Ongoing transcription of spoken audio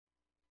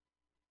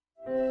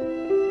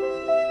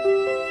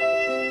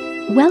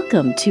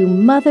Welcome to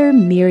Mother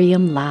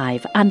Miriam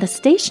Live on the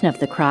Station of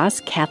the Cross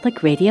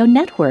Catholic Radio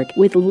Network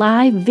with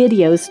live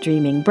video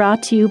streaming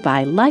brought to you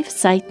by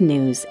LifeSite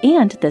News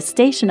and the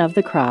Station of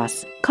the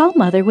Cross. Call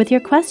Mother with your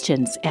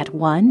questions at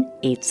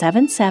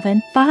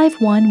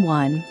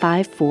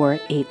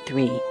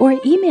 1-877-511-5483 or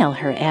email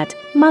her at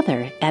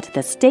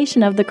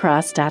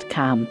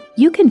mother@thestationofthecross.com.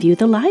 You can view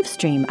the live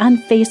stream on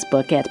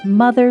Facebook at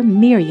Mother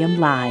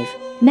Miriam Live.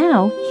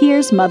 Now,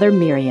 here's Mother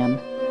Miriam.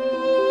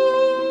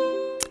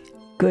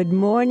 Good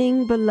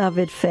morning,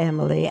 beloved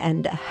family,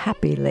 and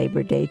happy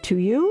Labor Day to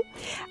you.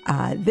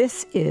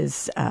 This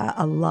is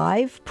a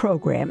live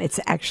program. It's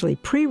actually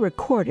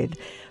pre-recorded,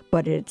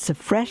 but it's a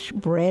fresh,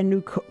 brand new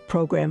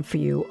program for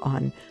you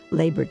on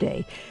Labor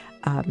Day.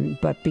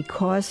 But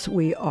because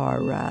we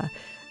are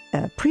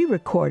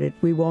pre-recorded,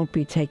 we won't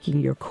be taking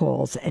your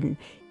calls and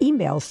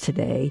emails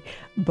today,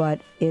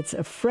 but it's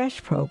a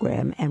fresh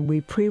program, and we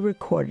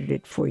pre-recorded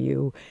it for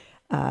you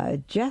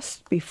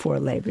just before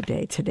Labor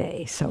Day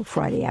today, so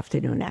Friday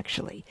afternoon,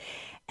 actually.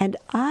 And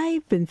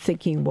I've been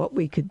thinking what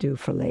we could do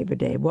for Labor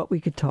Day, what we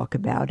could talk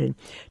about. And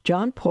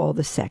John Paul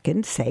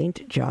II,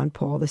 Saint John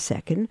Paul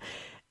II,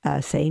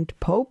 Saint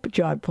Pope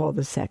John Paul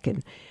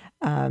II,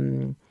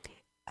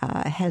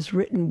 has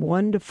written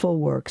wonderful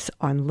works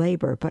on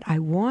labor. But I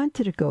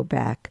wanted to go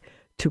back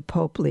to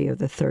Pope Leo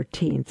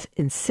XIII's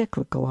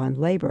encyclical on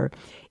labor.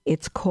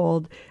 It's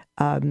called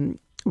Rerum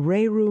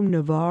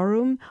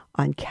Novarum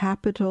on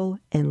Capital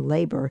and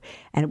Labor,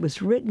 and it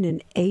was written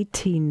in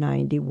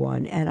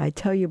 1891. And I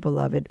tell you,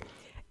 beloved,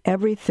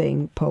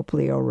 everything Pope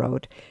Leo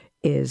wrote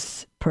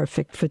is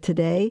perfect for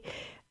today.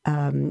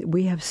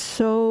 We have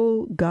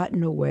so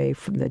gotten away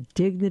from the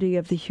dignity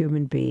of the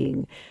human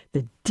being,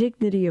 the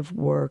dignity of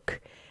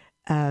work,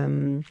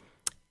 the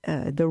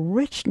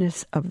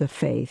richness of the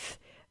faith,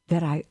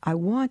 that I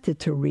wanted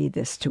to read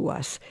this to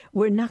us.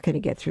 We're not going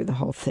to get through the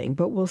whole thing,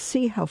 but we'll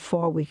see how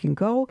far we can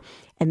go,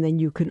 and then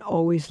you can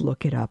always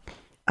look it up.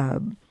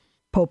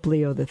 Pope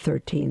Leo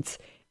XIII's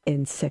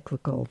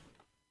encyclical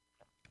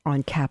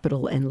on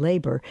capital and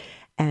labor.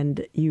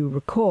 And you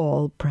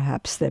recall,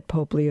 perhaps, that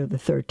Pope Leo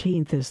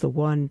XIII is the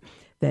one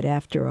that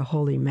after a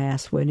Holy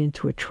Mass went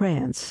into a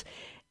trance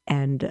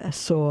and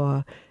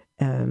saw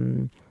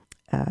the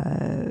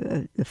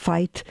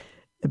fight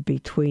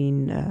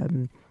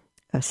between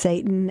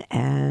Satan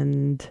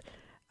and,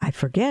 I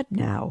forget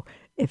now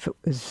if it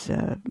was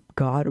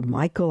God or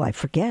Michael. I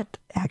forget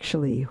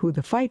actually who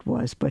the fight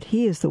was, but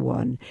he is the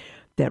one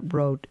that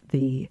wrote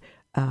the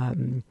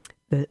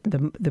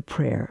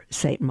prayer,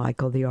 Saint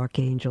Michael the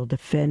Archangel,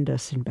 defend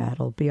us in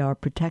battle, be our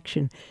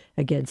protection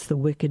against the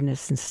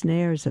wickedness and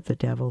snares of the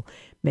devil.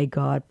 May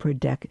God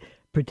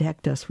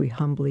protect us, we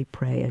humbly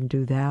pray, and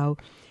do thou,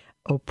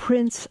 O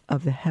Prince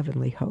of the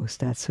heavenly host,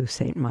 that's who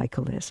Saint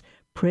Michael is,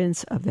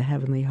 Prince of the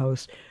heavenly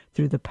host,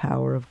 through the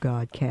power of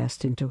God,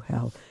 cast into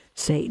hell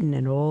Satan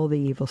and all the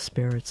evil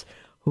spirits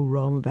who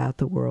roam about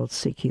the world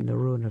seeking the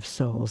ruin of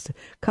souls. A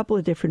couple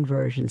of different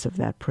versions of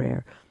that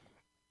prayer,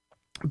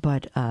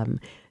 but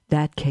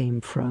that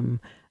came from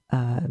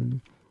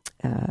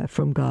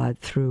God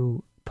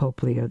through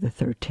Pope Leo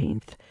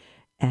XIII,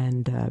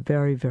 and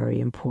very, very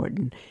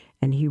important.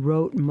 And he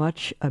wrote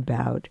much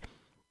about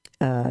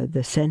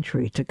the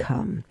century to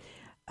come.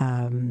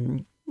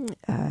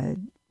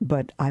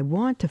 But I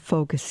want to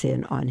focus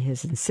in on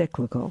his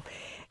encyclical,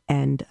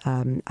 and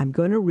I'm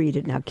going to read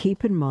it. Now,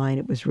 keep in mind,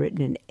 it was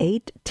written in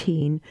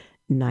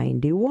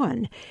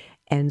 1891,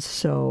 and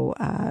so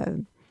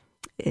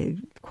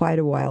quite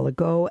a while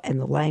ago, and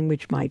the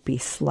language might be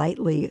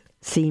slightly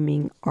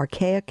seeming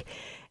archaic,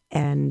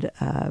 and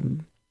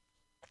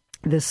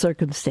the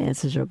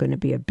circumstances are going to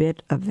be a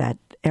bit of that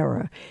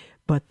era.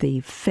 But the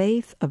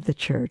faith of the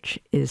Church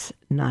is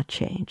not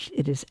changed.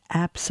 It is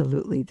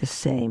absolutely the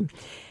same.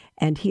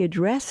 And he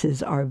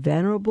addresses our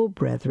venerable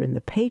brethren, the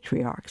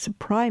patriarchs,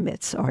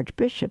 primates,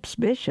 archbishops,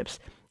 bishops,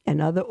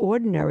 and other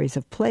ordinaries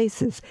of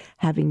places,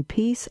 having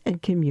peace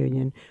and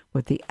communion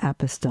with the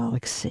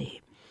apostolic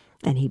see.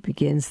 And he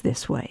begins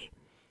this way: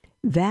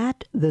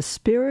 that the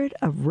spirit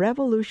of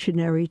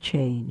revolutionary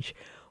change,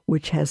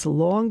 which has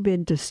long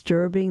been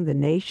disturbing the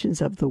nations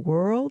of the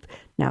world.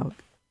 Now,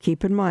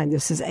 keep in mind,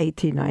 this is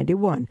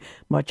 1891.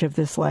 Much of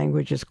this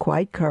language is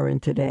quite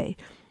current today.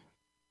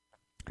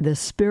 The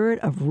spirit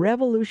of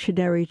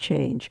revolutionary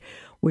change,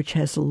 which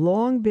has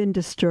long been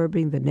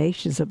disturbing the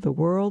nations of the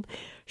world,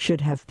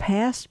 should have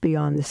passed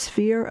beyond the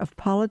sphere of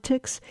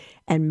politics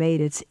and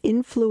made its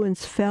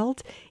influence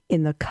felt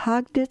in the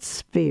cognate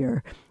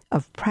sphere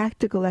of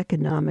practical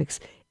economics,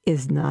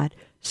 is not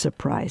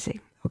surprising.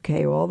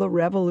 Okay, all the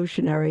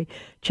revolutionary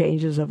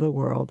changes of the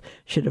world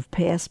should have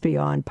passed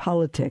beyond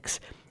politics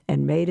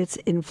and made its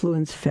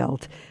influence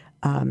felt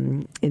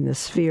in the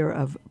sphere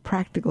of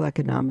practical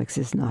economics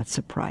is not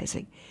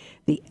surprising.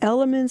 The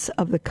elements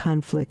of the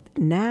conflict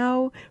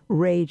now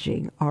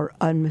raging are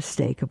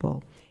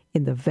unmistakable.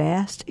 in the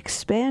vast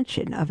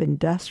expansion of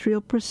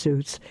industrial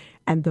pursuits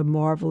and the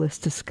marvelous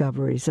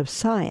discoveries of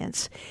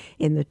science,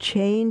 in the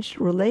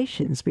changed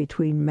relations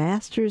between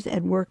masters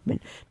and workmen.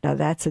 Now,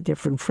 that's a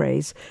different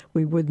phrase.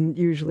 We wouldn't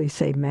usually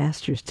say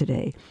masters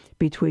today.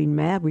 We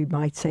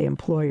might say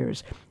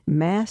employers,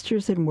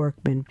 masters and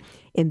workmen,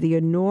 in the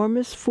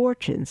enormous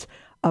fortunes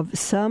of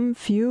some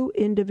few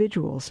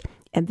individuals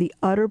and the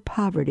utter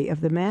poverty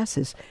of the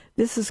masses.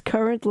 This is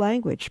current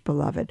language,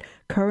 beloved,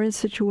 current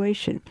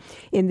situation.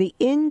 In the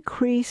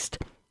increased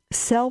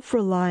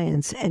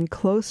self-reliance and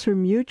closer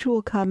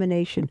mutual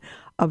combination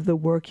of the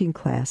working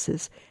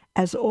classes,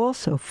 as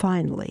also,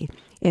 finally,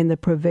 in the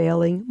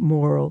prevailing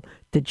moral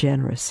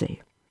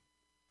degeneracy.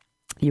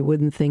 You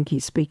wouldn't think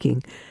he's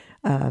speaking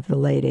of the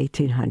late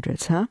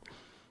 1800s, huh?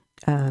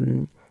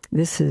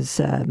 This is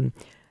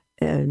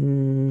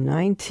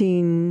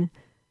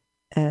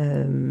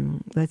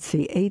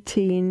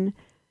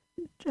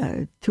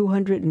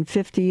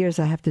 250 years,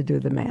 I have to do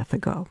the math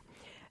ago.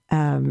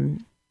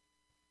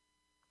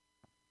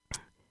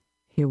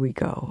 Here we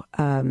go.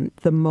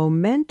 The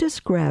momentous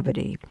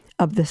gravity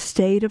of the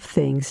state of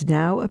things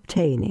now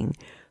obtaining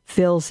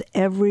fills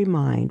every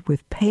mind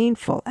with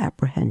painful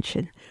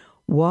apprehension.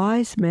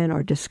 Wise men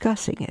are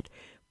discussing it.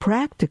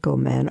 Practical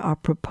men are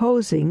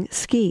proposing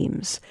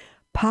schemes.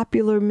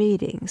 Popular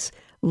meetings,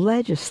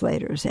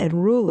 legislators,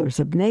 and rulers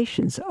of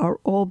nations are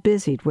all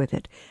busied with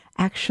it.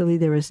 Actually,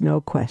 there is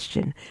no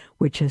question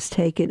which has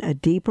taken a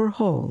deeper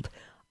hold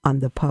on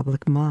the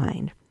public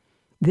mind.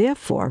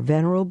 Therefore,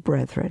 venerable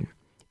brethren,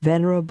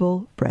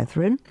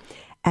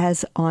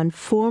 as on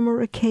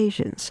former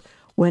occasions,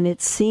 when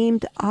it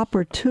seemed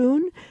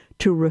opportune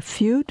to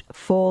refute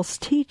false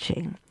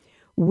teaching,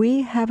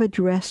 we have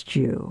addressed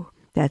you.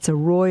 That's a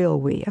royal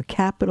we, a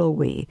capital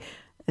we,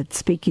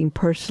 speaking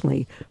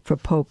personally for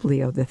Pope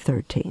Leo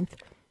XIII.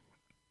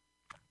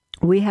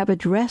 We have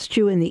addressed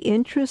you in the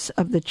interests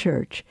of the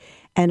Church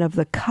and of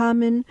the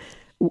common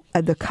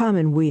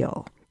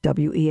weal,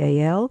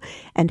 W-E-A-L,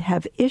 and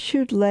have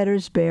issued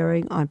letters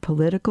bearing on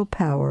political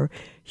power,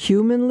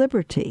 human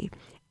liberty,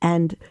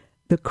 and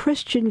the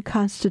Christian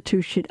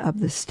constitution of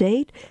the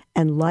state,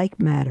 and like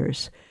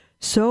matters.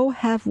 So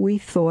have we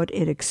thought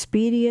it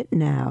expedient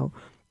now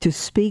to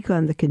speak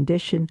on the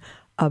condition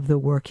of the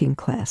working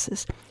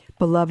classes.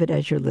 Beloved,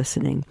 as you're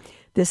listening,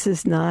 this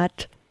is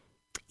not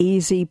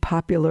easy,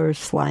 popular,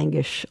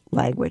 slangish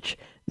language.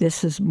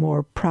 This is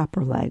more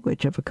proper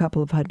language of a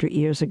couple of hundred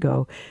years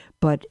ago,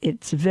 but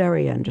it's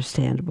very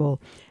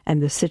understandable,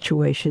 and the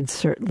situation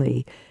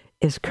certainly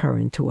is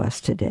current to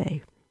us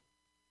today.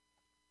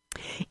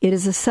 It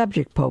is a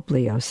subject, Pope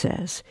Leo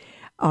says,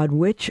 on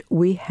which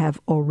we have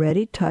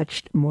already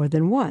touched more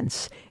than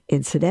once,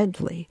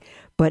 incidentally,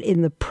 but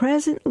in the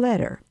present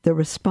letter, the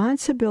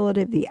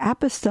responsibility of the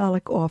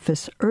apostolic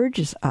office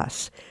urges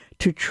us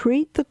to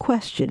treat the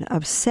question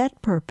of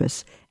set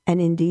purpose and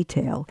in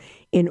detail,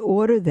 in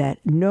order that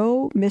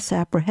no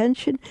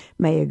misapprehension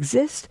may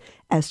exist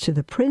as to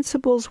the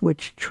principles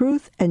which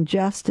truth and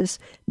justice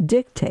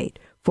dictate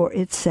for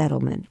its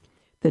settlement.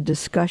 The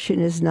discussion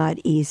is not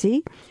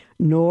easy,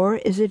 nor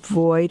is it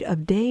void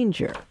of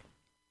danger.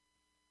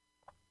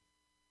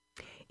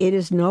 It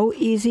is no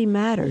easy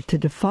matter to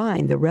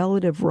define the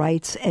relative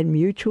rights and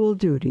mutual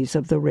duties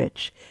of the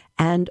rich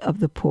and of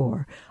the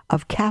poor,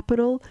 of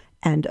capital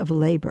and of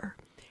labor.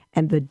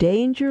 And the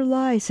danger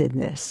lies in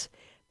this,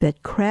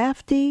 that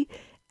crafty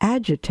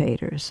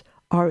agitators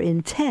are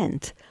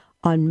intent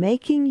on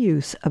making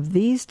use of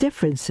these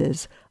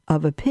differences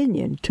of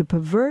opinion to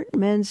pervert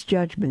men's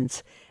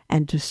judgments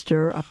and to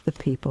stir up the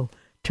people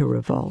to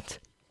revolt.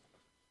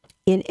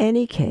 In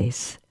any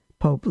case,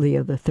 Pope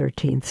Leo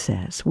XIII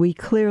says, we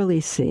clearly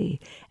see,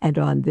 and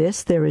on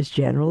this there is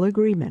general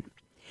agreement,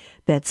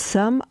 that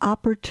some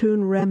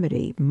opportune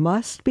remedy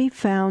must be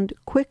found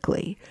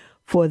quickly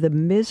for the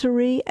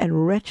misery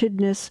and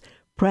wretchedness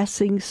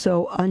pressing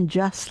so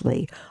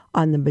unjustly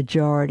on the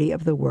majority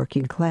of the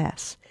working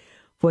class.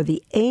 For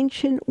the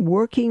ancient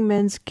working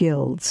men's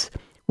guilds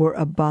were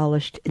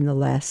abolished in the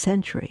last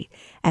century,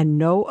 and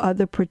no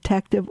other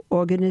protective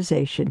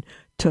organization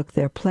took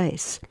their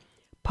place.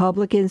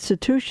 Public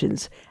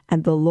institutions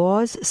and the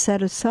laws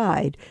set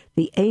aside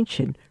the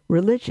ancient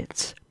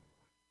religions.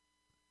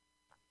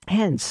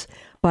 Hence,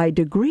 by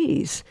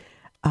degrees,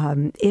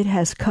 it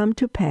has come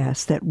to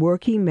pass that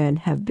working men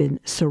have been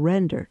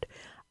surrendered,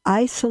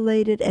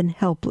 isolated and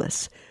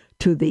helpless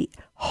to the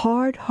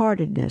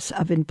hard-heartedness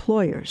of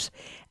employers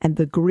and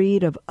the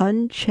greed of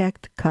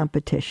unchecked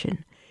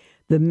competition.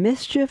 The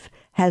mischief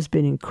has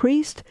been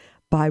increased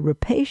by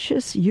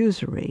rapacious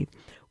usury,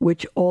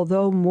 which,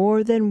 although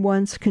more than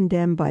once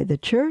condemned by the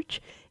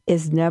Church,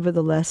 is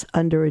nevertheless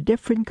under a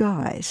different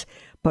guise,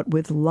 but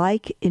with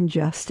like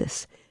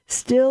injustice,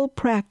 still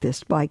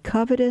practiced by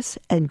covetous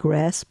and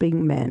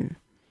grasping men.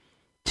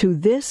 To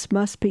this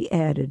must be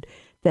added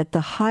that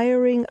the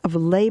hiring of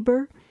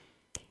labor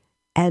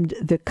and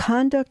the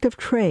conduct of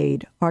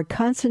trade are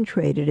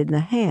concentrated in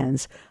the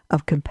hands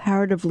of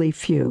comparatively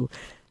few.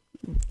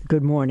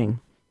 Good morning.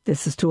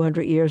 This is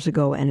 200 years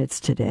ago, and it's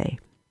today.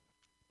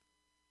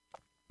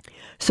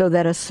 so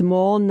that a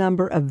small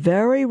number of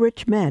very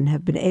rich men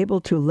have been able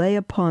to lay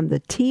upon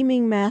the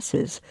teeming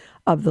masses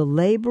of the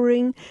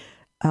laboring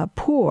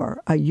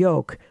poor a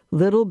yoke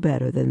little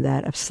better than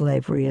that of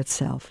slavery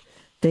itself.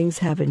 Things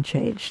haven't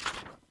changed,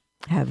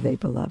 have they,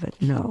 beloved?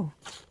 No,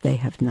 they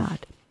have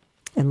not.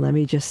 And let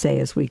me just say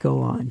as we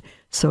go on,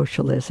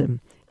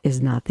 socialism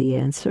is not the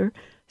answer.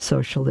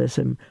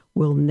 Socialism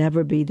will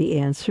never be the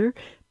answer.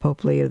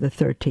 Pope Leo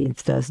XIII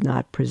does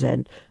not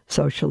present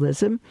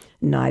socialism,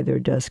 neither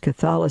does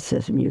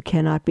Catholicism. You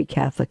cannot be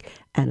Catholic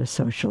and a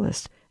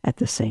socialist at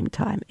the same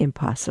time.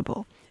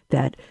 Impossible.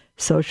 That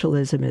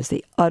socialism is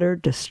the utter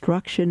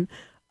destruction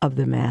of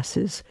the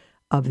masses,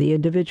 of the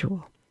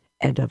individual,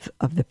 and of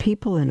the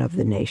people and of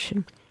the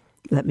nation.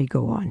 Let me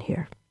go on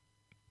here.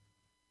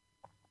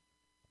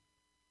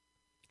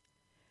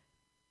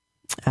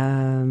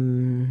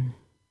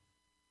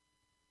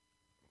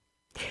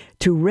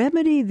 To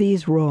remedy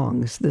these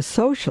wrongs, the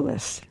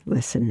socialists,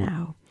 listen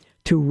now,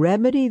 to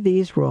remedy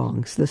these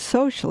wrongs, the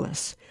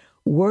socialists,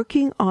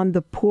 working on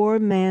the poor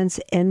man's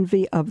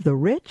envy of the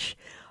rich,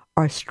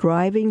 are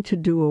striving to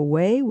do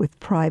away with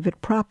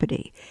private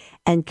property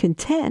and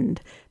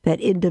contend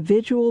that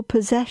individual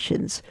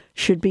possessions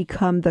should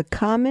become the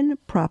common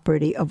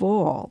property of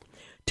all,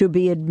 to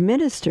be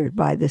administered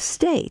by the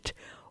state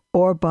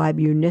or by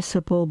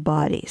municipal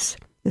bodies.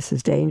 This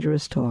is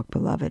dangerous talk,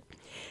 beloved.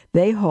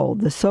 They hold,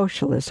 the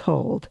socialists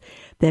hold,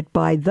 that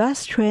by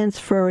thus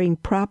transferring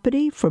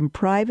property from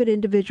private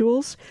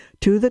individuals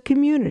to the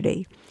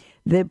community,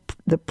 the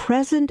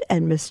present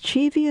and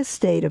mischievous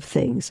state of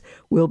things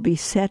will be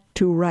set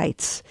to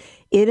rights,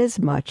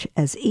 inasmuch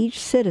as each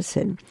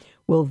citizen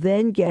will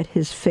then get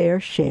his fair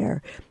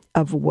share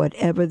of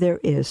whatever there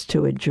is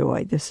to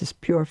enjoy. This is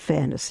pure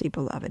fantasy,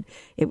 beloved.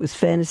 It was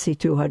fantasy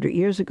 200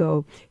 years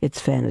ago. It's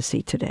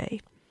fantasy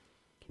today.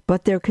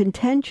 But their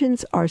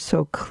contentions are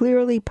so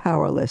clearly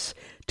powerless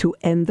to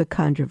end the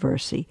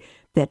controversy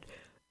that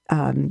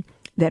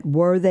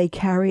were they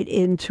carried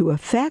into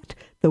effect,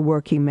 the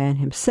working man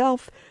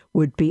himself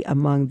would be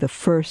among the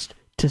first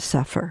to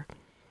suffer.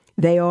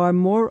 They are,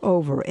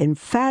 moreover,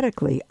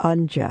 emphatically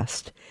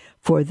unjust,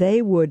 for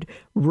they would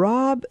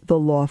rob the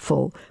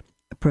lawful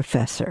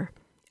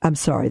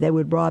they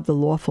would rob the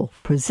lawful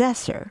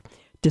possessor,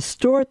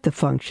 distort the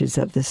functions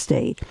of the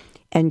state,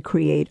 and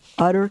create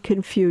utter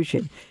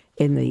confusion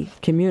in the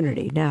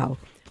community. Now,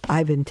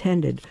 I've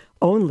intended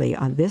only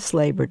on this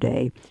Labor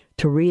Day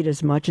to read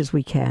as much as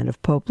we can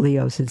of Pope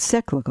Leo's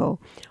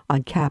encyclical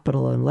on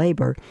capital and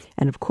labor,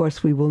 and of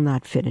course we will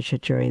not finish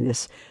it during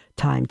this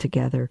time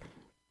together.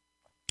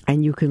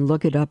 And you can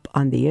look it up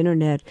on the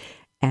internet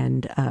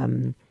and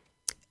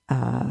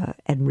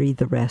read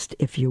the rest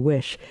if you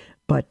wish.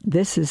 But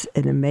this is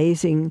an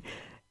amazing,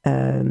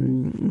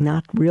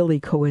 not really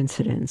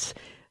coincidence,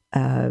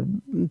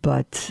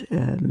 but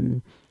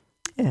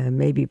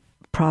maybe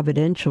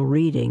providential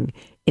reading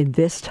in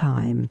this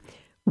time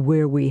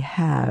where we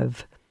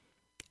have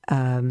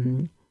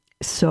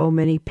so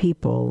many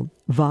people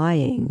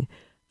vying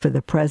for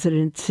the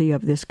presidency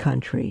of this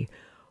country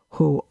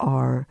who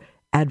are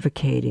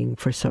advocating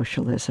for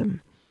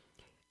socialism.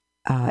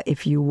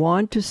 If you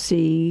want to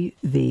see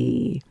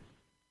the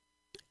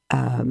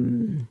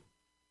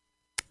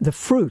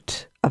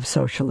fruit of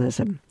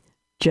socialism,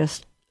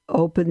 just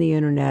open the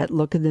internet,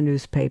 look at the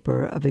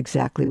newspaper of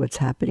exactly what's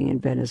happening in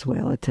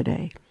Venezuela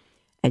today,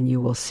 and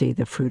you will see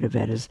the fruit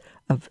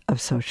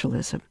of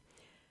socialism.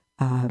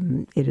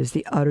 It is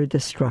the utter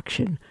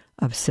destruction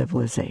of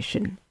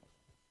civilization.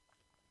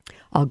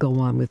 I'll go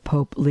on with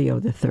Pope Leo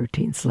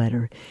XIII's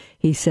letter.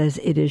 He says,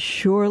 "It is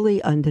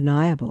surely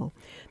undeniable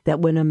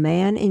that when a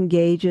man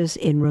engages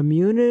in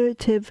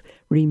remunerative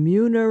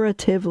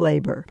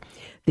labor,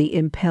 the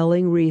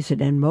impelling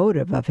reason and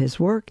motive of his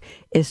work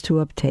is to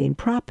obtain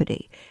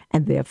property,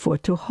 and therefore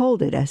to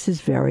hold it as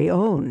his very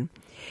own.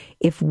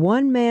 If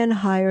one man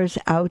hires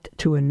out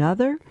to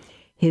another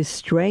his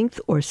strength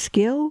or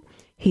skill,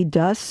 he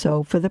does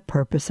so for the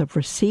purpose of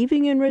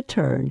receiving in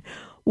return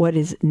what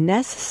is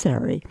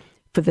necessary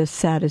for the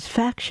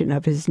satisfaction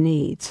of his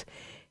needs.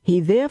 He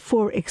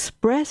therefore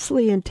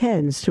expressly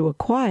intends to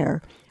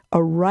acquire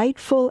a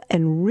rightful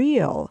and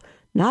real,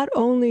 not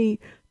only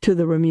to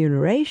the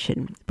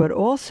remuneration, but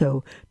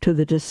also to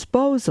the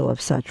disposal of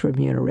such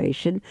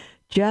remuneration,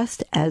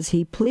 just as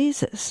he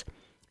pleases.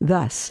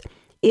 Thus,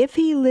 if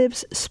he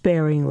lives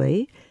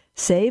sparingly,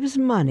 saves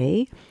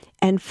money,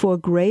 and for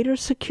greater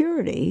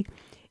security,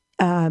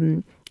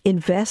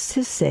 invests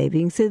his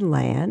savings in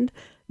land,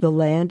 the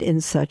land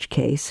in such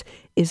case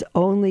is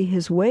only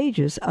his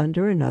wages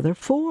under another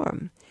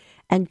form.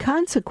 And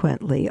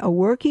consequently, a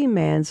working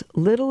man's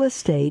little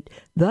estate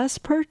thus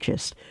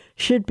purchased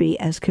should be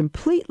as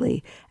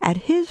completely at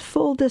his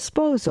full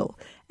disposal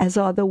as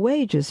are the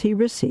wages he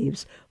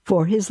receives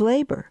for his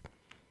labor.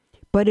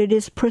 But it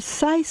is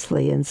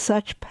precisely in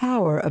such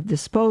power of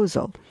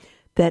disposal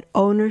that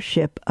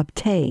ownership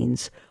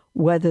obtains,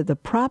 whether the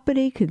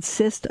property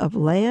consist of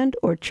land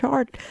or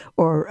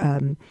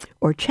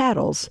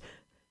chattels.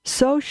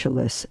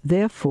 Socialists,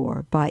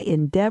 therefore, by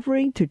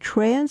endeavoring to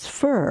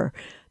transfer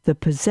the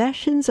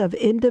possessions of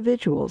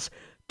individuals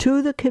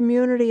to the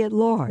community at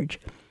large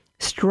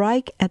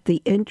strike at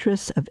the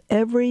interests of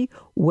every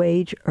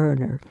wage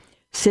earner,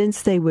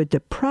 since they would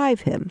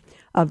deprive him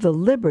of the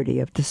liberty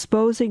of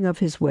disposing of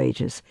his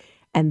wages,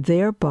 and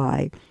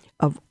thereby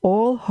of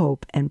all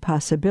hope and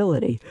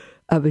possibility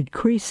of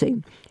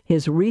increasing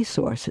his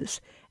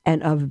resources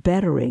and of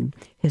bettering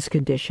his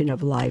condition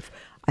of life.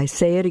 I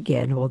say it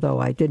again, although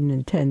I didn't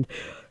intend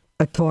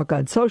a talk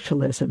on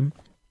socialism.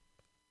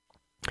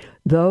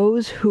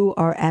 Those who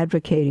are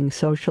advocating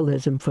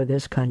socialism for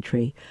this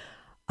country,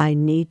 I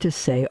need to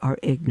say, are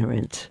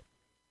ignorant.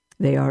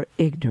 They are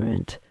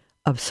ignorant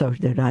of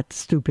they're not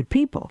stupid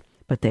people,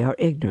 but they are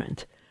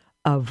ignorant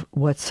of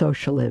what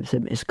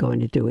socialism is going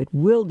to do. It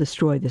will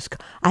destroy this.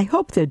 I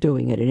hope they're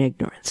doing it in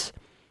ignorance.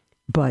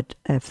 But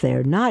if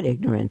they're not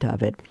ignorant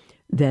of it,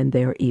 then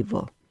they're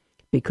evil,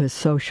 because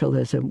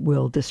socialism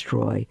will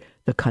destroy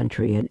the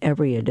country and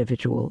every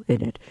individual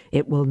in it.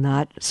 It will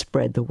not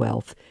spread the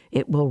wealth.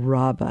 It will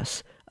rob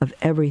us of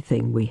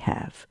everything we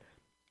have.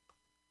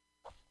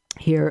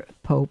 Here,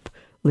 Pope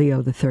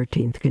Leo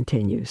XIII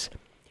continues,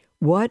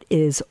 What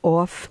is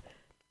of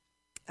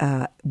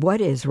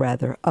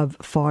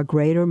far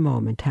greater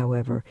moment,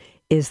 however,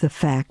 is the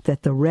fact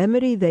that the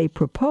remedy they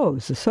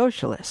propose, the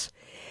socialists,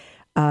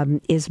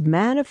 is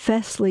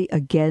manifestly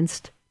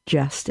against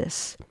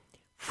justice.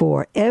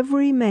 For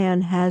every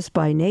man has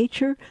by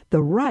nature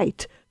the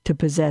right to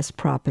possess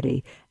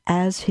property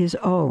as his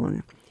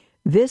own.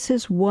 This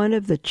is one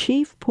of the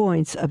chief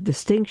points of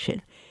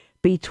distinction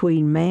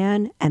between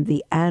man and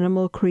the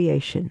animal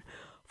creation,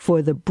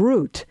 for the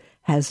brute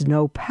has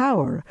no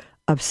power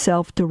of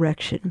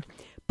self-direction,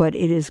 but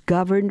is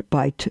governed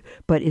by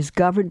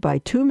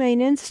two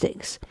main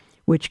instincts,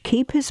 which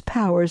keep his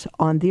powers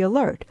on the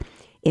alert,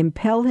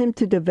 impel him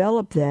to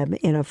develop them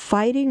in a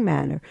fitting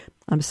manner,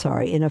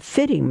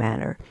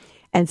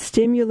 and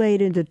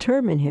stimulate and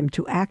determine him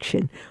to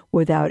action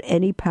without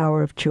any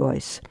power of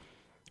choice.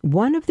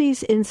 One of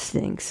these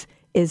instincts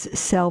is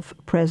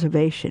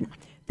self-preservation,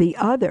 the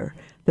other,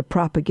 the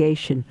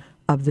propagation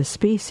of the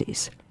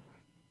species.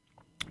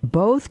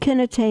 Both can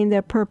attain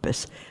their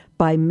purpose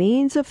by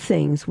means of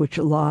things which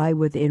lie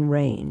within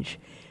range.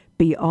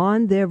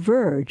 Beyond their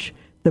verge,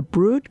 the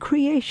brute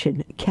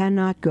creation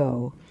cannot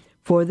go,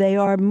 for they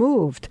are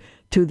moved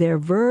to their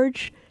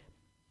verge.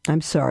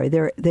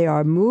 They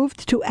are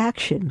moved to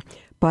action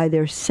by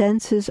their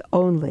senses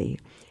only,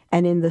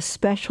 and in the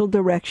special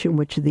direction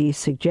which these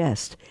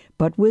suggest.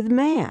 But with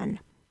man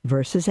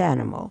versus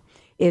animal,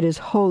 it is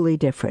wholly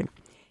different.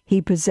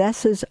 He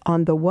possesses,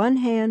 on the one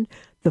hand,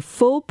 the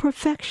full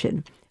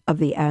perfection of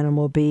the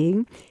animal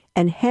being,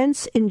 and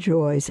hence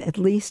enjoys at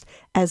least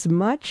as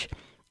much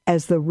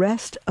as the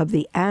rest of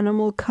the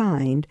animal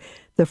kind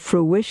the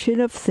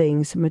fruition of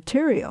things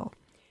material.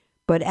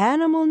 But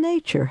animal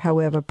nature,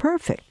 however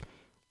perfect,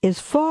 is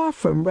far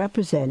from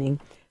representing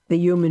the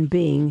human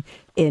being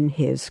in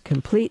his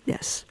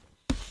completeness,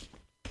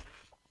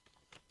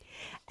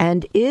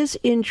 and is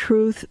in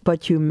truth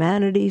but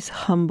humanity's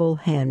humble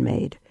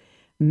handmaid,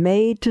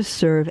 made to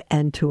serve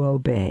and to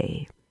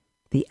obey.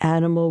 The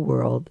animal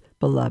world,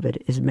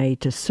 beloved, is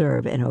made to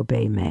serve and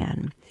obey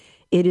man.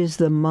 It is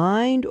the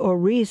mind or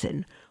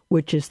reason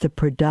which is the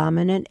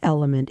predominant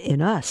element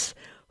in us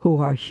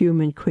who are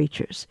human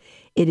creatures.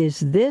 It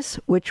is this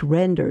which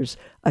renders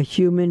a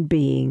human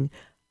being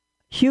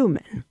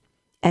human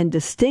and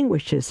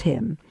distinguishes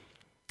him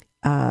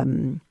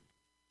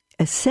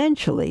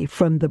essentially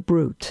from the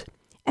brute.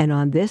 And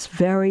on this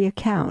very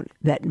account,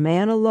 that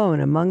man alone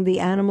among the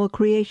animal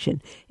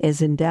creation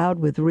is endowed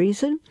with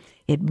reason,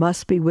 it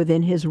must be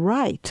within his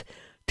right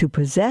to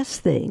possess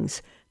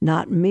things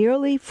not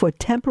merely for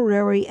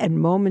temporary and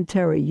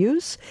momentary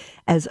use,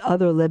 as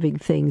other living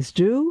things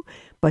do,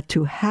 but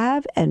to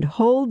have and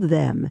hold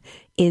them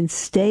in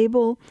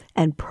stable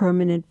and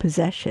permanent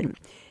possession.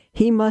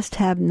 He must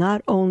have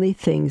not only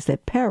things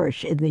that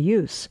perish in the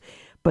use,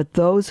 but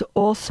those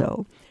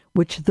also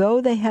which, though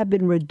they have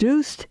been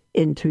reduced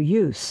into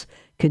use,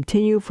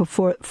 continue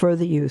for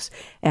further use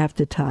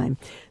after time.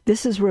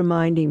 This is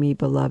reminding me,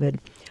 beloved,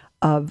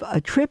 of a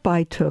trip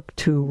I took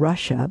to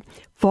Russia,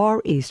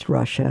 Far East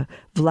Russia,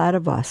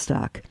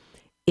 Vladivostok,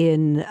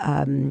 in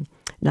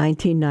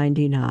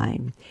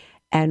 1999,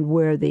 and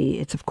where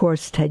it's of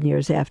course 10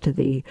 years after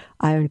the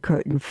Iron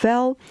Curtain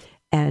fell,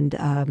 and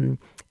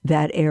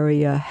that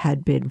area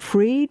had been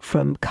freed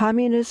from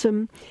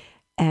communism,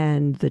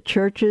 and the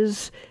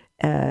churches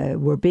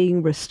were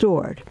being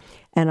restored.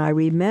 And I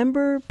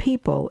remember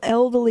people,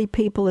 elderly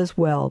people as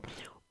well,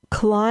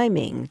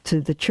 climbing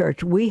to the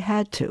church. We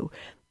had to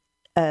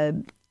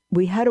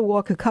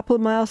walk a couple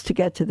of miles to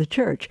get to the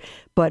church.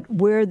 But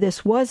where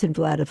this was in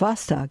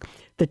Vladivostok,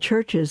 the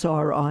churches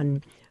are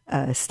on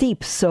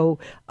steeps. So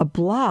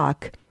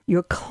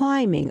you're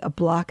climbing a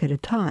block at a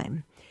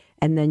time.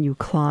 And then you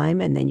climb,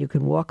 and then you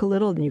can walk a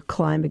little, and you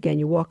climb again,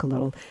 you walk a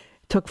little.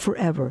 It took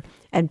forever.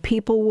 And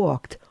people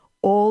walked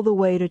all the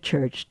way to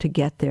church to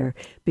get there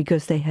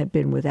because they had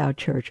been without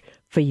church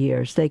for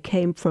years. They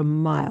came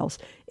from miles.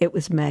 It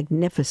was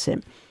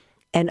magnificent.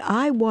 And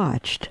I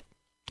watched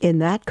in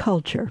that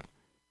culture,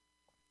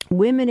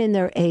 women in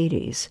their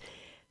 80s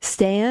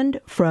stand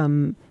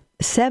from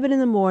 7 in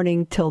the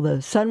morning till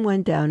the sun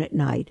went down at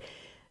night,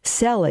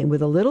 selling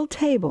with a little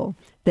table.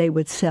 They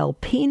would sell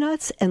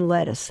peanuts and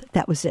lettuce.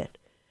 That was it.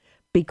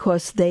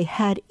 Because they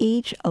had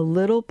each a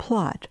little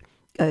plot,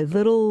 a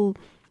little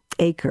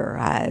acre,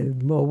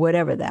 or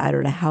whatever. I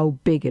don't know how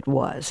big it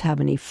was, how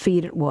many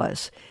feet it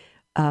was,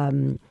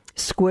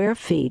 square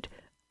feet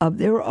of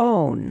their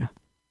own.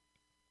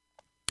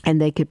 And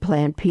they could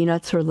plant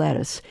peanuts or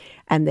lettuce,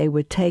 and they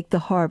would take the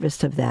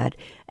harvest of that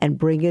and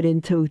bring it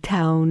into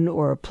town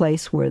or a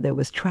place where there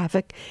was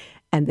traffic,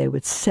 and they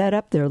would set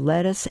up their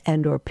lettuce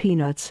and or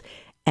peanuts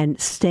and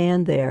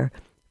stand there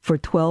for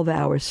 12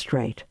 hours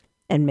straight.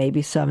 And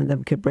maybe some of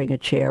them could bring a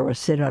chair or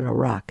sit on a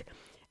rock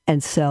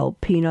and sell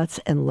peanuts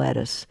and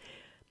lettuce.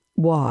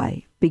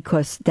 Why?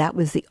 Because that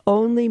was the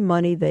only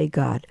money they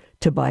got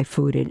to buy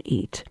food and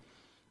eat.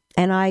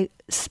 And I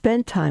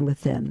spent time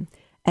with them,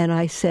 and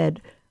I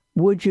said,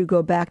 would you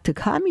go back to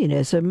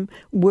communism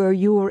where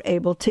you were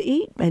able to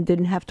eat and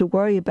didn't have to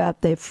worry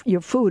about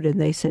your food? And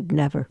they said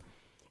never,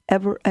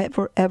 ever,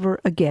 ever, ever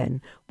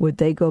again would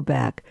they go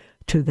back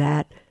to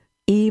that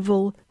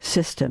evil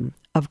system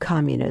of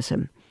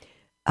communism.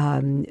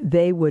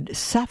 They would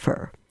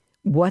suffer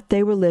what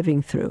they were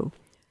living through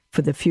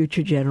for the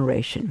future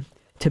generation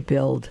to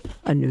build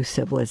a new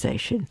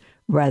civilization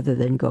rather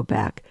than go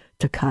back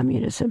to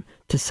communism,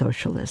 to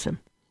socialism.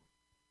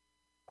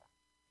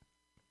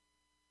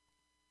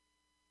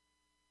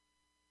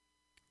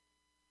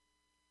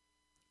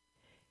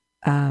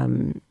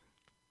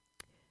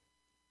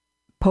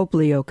 Pope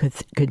Leo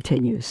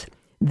continues,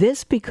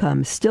 this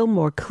becomes still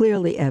more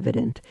clearly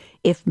evident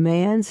if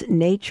man's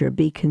nature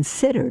be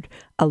considered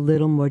a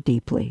little more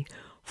deeply.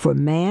 For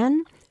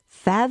man,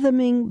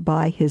 fathoming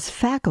by his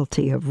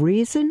faculty of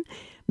reason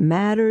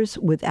matters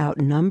without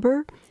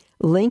number,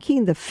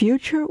 linking the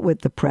future with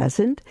the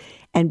present,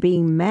 and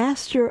being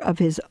master of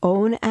his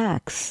own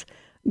acts,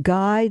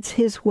 guides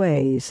his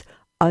ways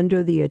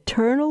under the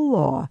eternal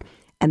law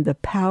and the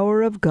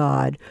power of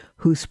God,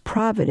 whose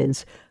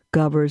providence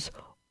governs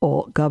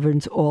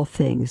all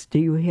things. Do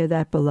you hear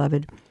that,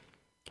 beloved?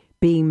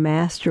 Being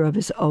master of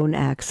his own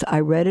acts. I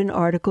read an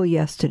article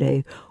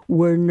yesterday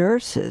where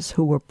nurses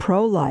who were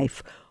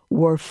pro-life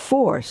were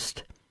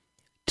forced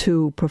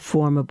to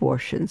perform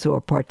abortions or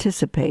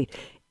participate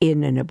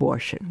in an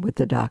abortion with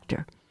the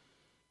doctor.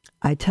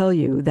 I tell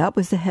you, that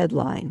was the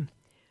headline.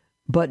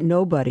 But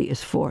nobody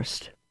is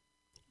forced.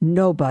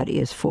 Nobody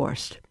is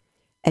forced.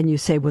 And you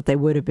say, well, they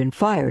would have been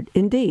fired.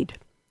 Indeed.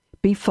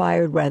 Be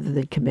fired rather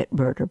than commit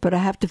murder. But I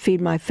have to feed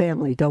my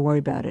family. Don't worry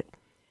about it.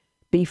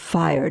 Be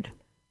fired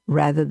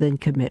rather than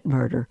commit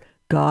murder.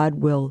 God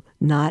will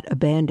not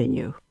abandon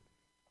you.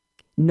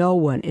 No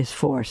one is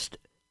forced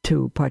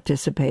to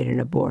participate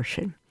in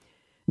abortion.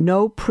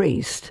 No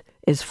priest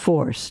is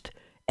forced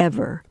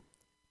ever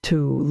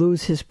to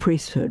lose his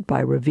priesthood by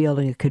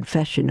revealing a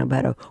confession, no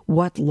matter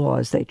what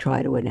laws they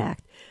try to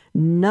enact.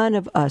 None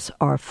of us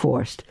are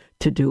forced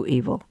to do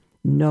evil.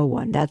 No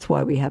one. That's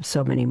why we have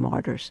so many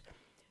martyrs.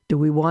 Do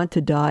we want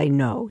to die?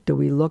 No. Do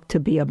we look to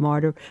be a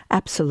martyr?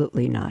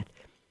 Absolutely not.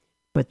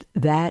 But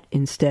that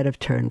instead of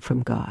turn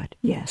from God.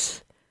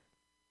 Yes.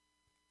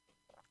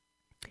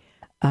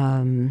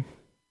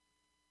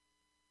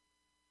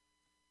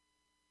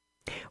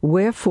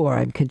 Wherefore,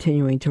 I'm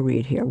continuing to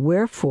read here,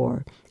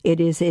 wherefore it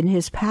is in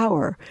his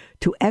power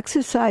to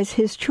exercise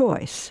his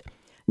choice,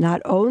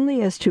 not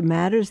only as to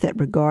matters that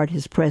regard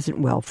his present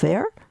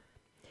welfare,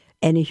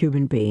 any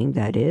human being,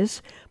 that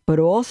is, but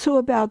also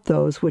about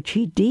those which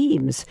he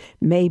deems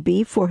may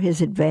be for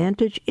his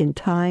advantage in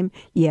time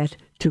yet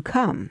to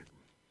come.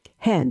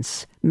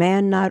 Hence,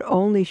 man not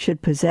only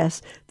should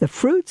possess the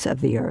fruits of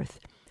the earth,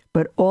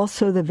 but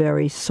also the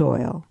very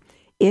soil,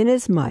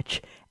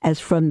 inasmuch as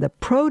from the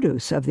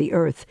produce of the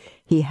earth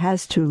he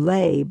has to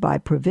lay by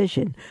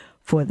provision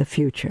for the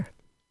future.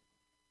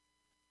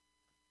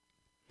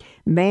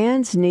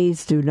 Man's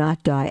needs do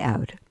not die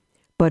out,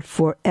 but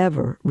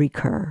forever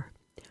recur.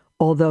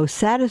 Although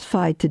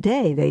satisfied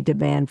today, they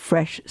demand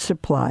fresh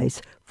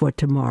supplies for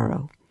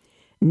tomorrow.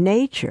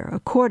 Nature,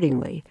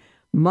 accordingly,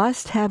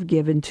 must have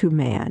given to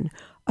man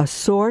a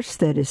source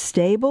that is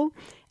stable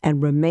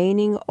and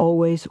remaining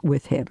always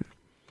with him,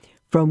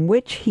 from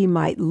which he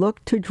might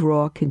look to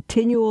draw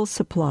continual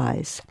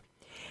supplies.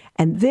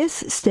 And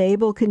this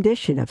stable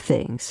condition of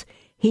things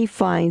he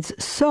finds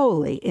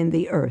solely in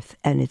the earth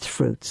and its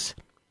fruits.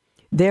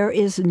 There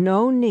is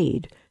no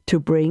need to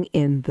bring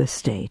in the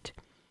state.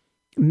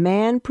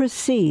 Man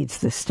precedes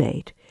the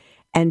state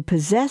and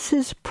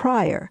possesses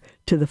prior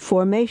to the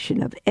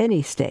formation of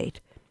any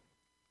state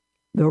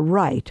the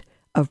right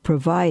of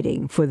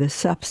providing for the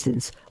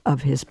substance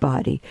of his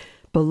body.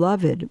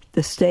 Beloved,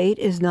 the state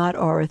is not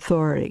our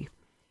authority.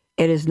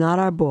 It is not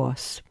our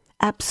boss.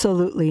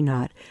 Absolutely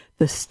not.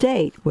 The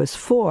state was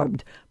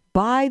formed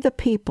by the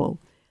people,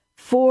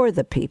 for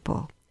the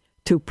people,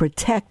 to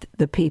protect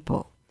the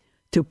people,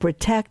 to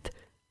protect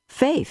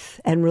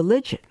faith and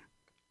religion,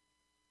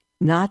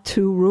 not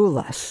to rule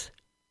us,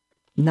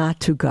 not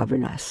to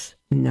govern us.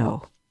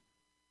 No,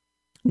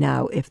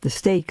 Now, if the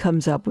state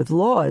comes up with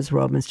laws,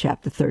 Romans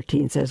chapter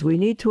 13 says we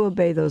need to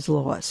obey those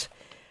laws.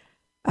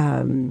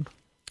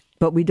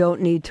 But we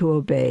don't need to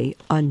obey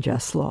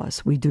unjust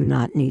laws. We do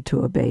not need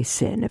to obey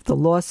sin. If the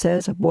law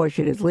says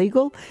abortion is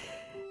legal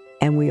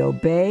and we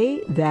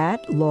obey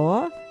that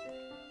law,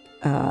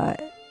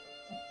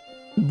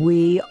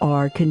 we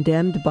are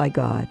condemned by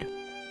God.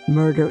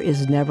 Murder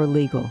is never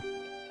legal.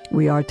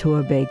 We are to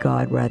obey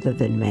God rather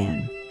than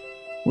man.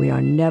 We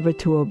are never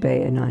to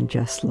obey an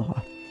unjust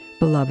law.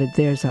 Beloved,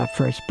 there's our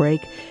first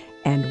break,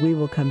 and we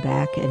will come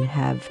back and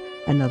have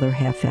another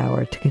half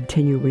hour to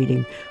continue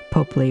reading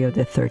Pope Leo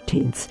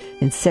XIII's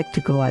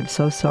encyclical. I'm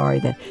so sorry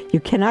that you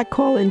cannot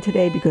call in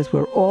today because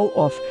we're all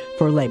off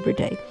for Labor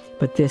Day.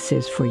 But this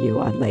is for you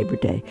on Labor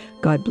Day.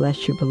 God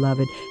bless you,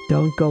 beloved.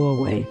 Don't go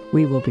away.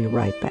 We will be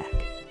right back.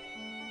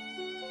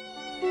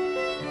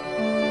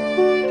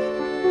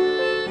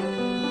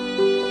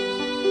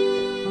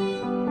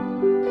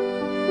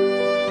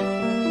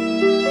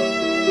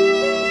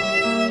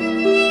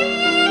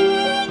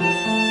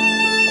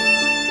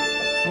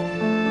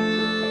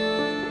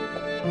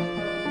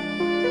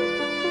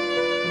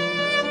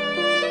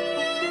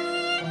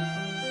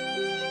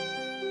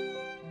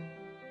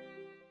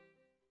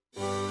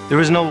 There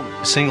was no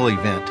single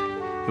event.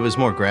 It was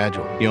more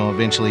gradual.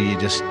 Eventually you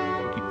just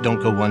don't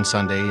go one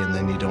Sunday and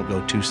then you don't go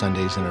 2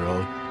 Sundays in a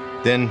row.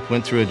 Then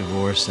went through a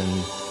divorce and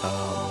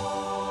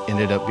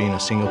ended up being a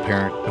single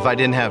parent. If I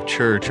didn't have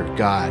church or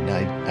God,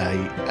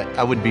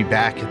 I would be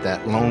back at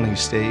that lonely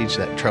stage,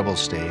 that trouble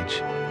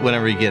stage.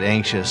 Whenever you get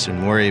anxious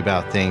and worry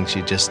about things,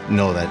 you just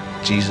know that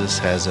Jesus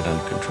has it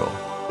under control.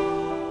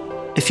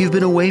 If you've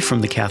been away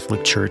from the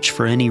Catholic Church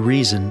for any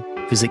reason,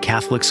 visit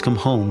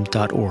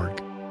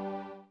CatholicsComeHome.org.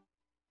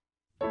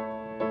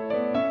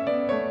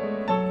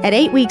 At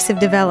 8 weeks of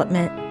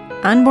development,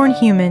 unborn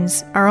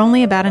humans are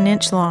only about an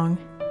inch long.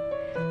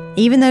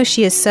 Even though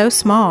she is so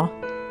small,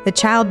 the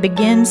child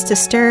begins to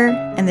stir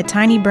and the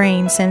tiny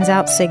brain sends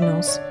out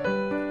signals.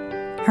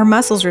 Her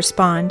muscles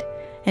respond,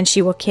 and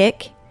she will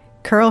kick,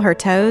 curl her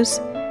toes,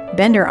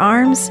 bend her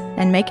arms,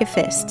 and make a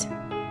fist.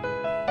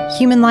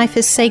 Human life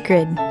is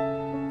sacred.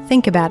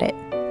 Think about it.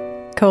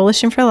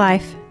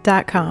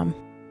 CoalitionForLife.com.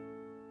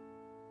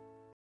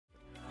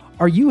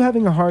 Are you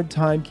having a hard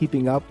time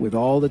keeping up with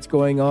all that's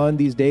going on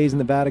these days in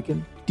the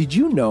Vatican? Did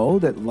you know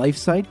that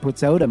LifeSite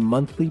puts out a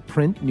monthly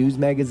print news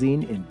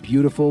magazine in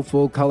beautiful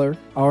full color?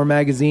 Our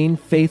magazine,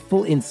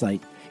 Faithful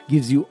Insight,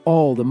 gives you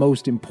all the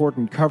most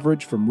important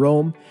coverage from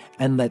Rome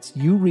and lets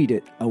you read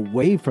it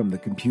away from the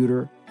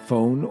computer,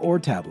 phone, or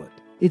tablet.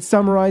 It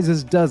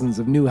summarizes dozens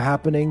of new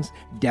happenings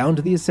down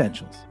to the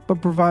essentials,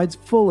 but provides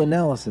full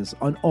analysis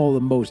on all the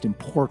most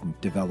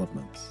important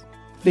developments.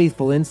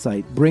 Faithful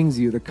Insight brings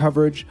you the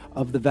coverage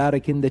of the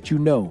Vatican that you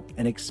know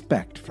and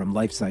expect from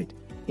LifeSite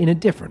in a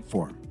different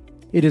form.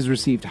 It has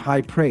received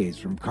high praise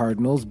from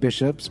cardinals,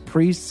 bishops,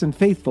 priests, and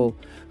faithful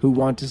who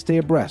want to stay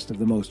abreast of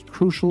the most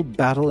crucial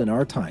battle in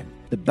our time,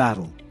 the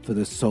battle for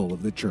the soul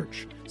of the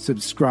Church.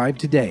 Subscribe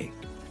today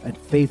at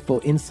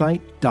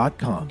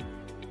faithfulinsight.com,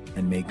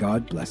 and may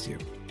God bless you.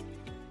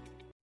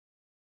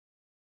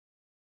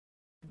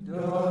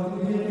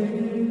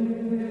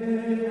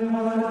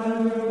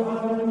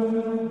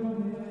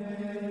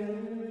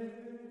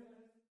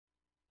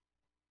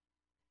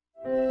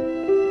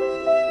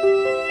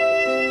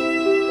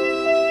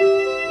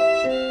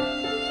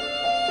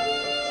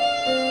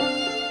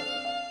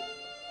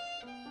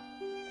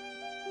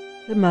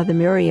 Mother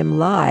Miriam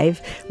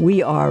Live.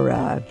 We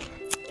are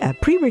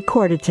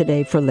pre-recorded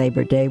today for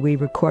Labor Day. We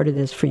recorded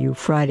this for you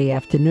Friday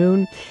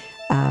afternoon,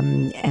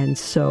 and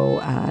so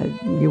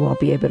you won't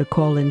be able to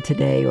call in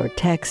today or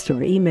text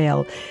or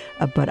email,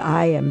 but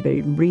I am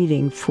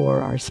reading for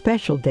our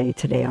special day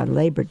today on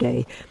Labor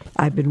Day.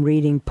 I've been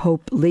reading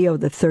Pope Leo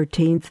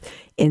XIII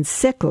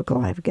encyclical,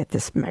 I have to get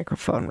this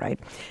microphone right,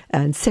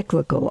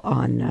 encyclical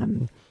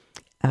on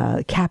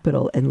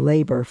capital and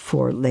labor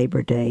for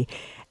Labor Day,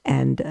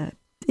 and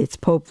it's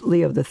Pope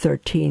Leo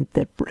XIII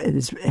that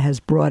has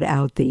brought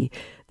out the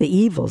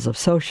evils of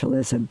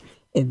socialism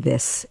in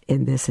this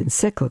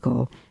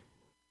encyclical,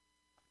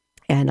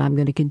 and I'm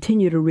going to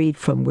continue to read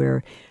from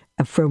where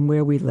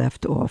we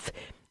left off.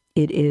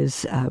 It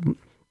is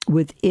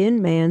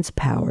within man's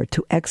power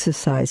to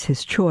exercise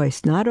his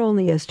choice not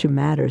only as to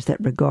matters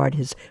that regard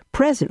his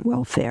present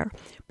welfare,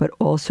 but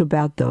also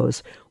about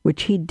those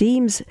which he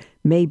deems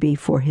may be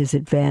for his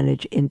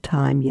advantage in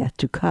time yet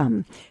to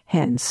come.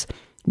 Hence,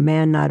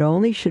 man not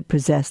only should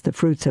possess the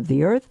fruits of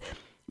the earth,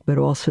 but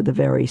also the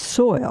very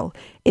soil,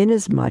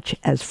 inasmuch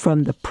as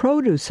from the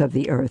produce of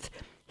the earth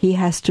he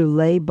has to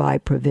lay by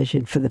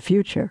provision for the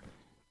future.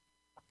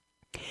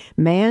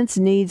 Man's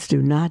needs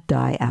do not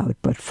die out,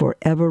 but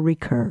forever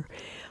recur.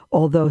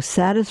 Although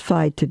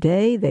satisfied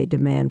today, they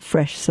demand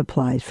fresh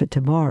supplies for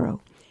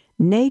tomorrow.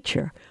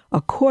 Nature,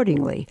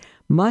 accordingly,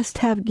 must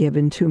have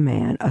given to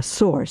man a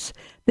source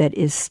that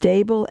is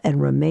stable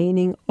and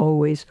remaining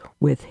always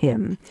with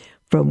him,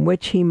 from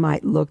which he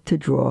might look to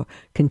draw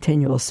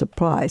continual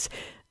supplies.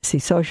 See,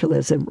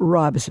 socialism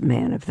robs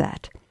man of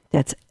that.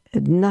 That's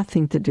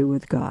nothing to do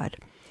with God.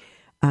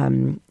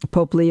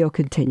 Pope Leo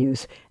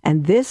continues,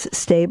 and this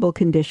stable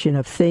condition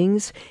of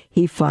things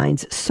he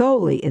finds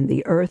solely in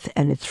the earth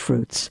and its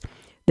fruits.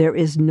 There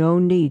is no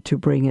need to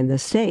bring in the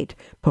state,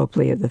 Pope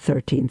Leo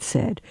XIII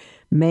said.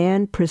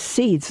 Man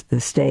precedes the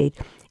state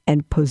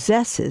and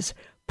possesses,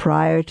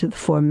 prior to the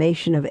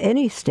formation of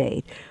any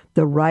state,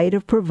 the right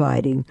of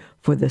providing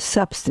for the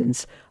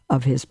substance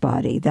of his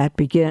body. That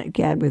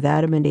began with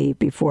Adam and Eve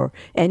before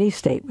any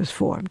state was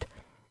formed.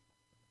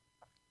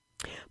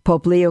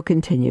 Pope Leo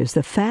continues,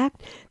 the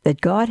fact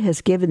that God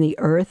has given the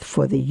earth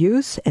for the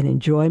use and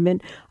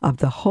enjoyment of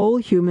the whole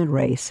human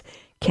race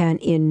can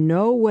in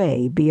no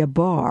way be a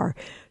bar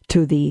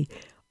to the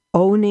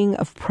owning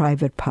of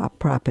private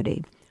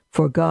property.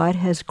 For God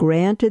has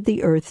granted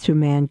the earth to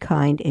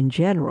mankind in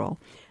general,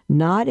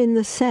 not in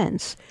the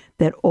sense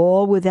that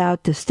all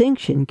without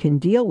distinction can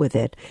deal with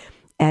it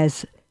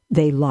as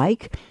they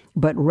like,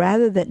 but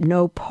rather that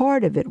no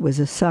part of it was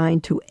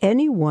assigned to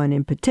any one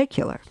in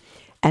particular,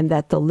 and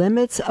that the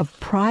limits of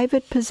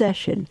private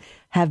possession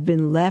have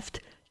been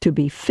left to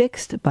be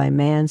fixed by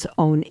man's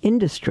own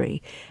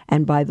industry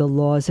and by the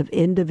laws of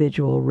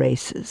individual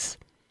races.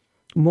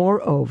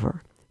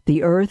 Moreover,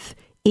 the earth,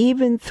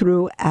 even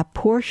though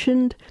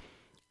apportioned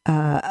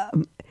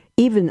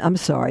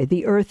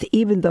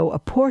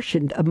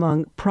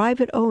among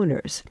private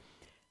owners,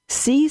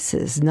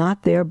 ceases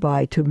not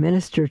thereby to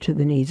minister to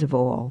the needs of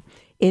all,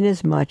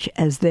 inasmuch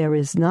as there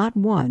is not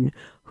one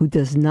who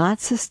does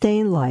not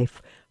sustain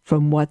life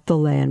from what the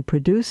land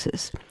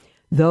produces.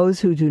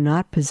 Those who do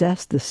not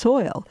possess the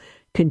soil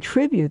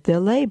contribute their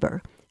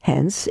labor.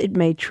 Hence, it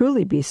may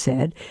truly be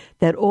said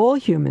that all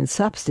human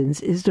substance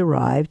is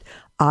derived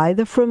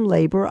either from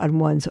labor on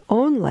one's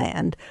own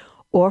land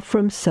or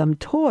from some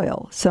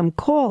toil, some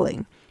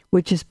calling,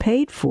 which is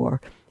paid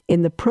for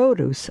in the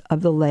produce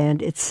of the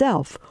land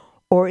itself,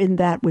 or in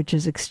that which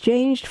is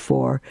exchanged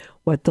for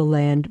what the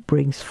land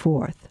brings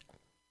forth.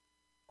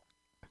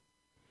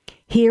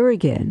 Here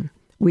again,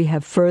 we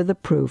have further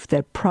proof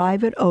that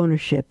private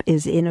ownership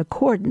is in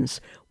accordance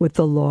with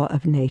the law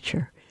of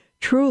nature.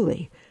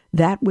 Truly,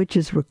 that which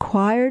is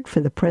required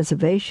for the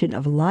preservation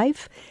of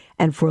life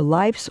and for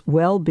life's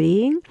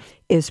well-being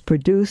is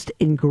produced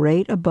in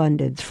great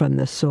abundance from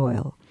the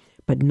soil,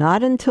 but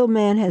not until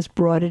man has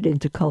brought it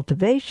into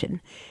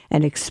cultivation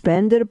and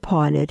expended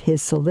upon it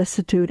his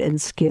solicitude and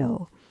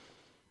skill.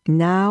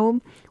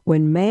 Now,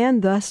 when man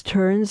thus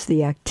turns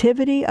the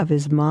activity of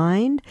his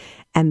mind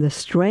and the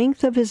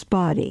strength of his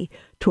body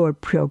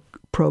toward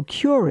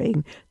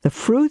procuring the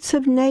fruits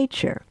of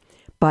nature,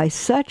 by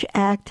such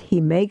act he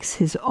makes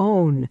his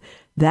own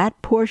that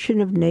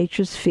portion of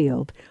nature's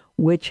field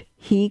which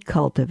he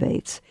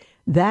cultivates,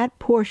 that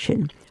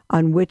portion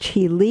on which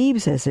he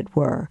leaves, as it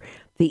were,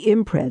 the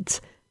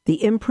impress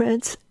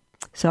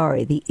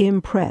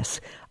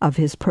of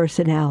his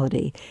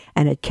personality,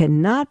 and it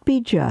cannot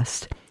be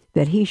just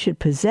that he should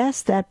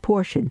possess that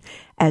portion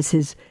as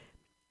his,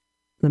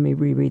 and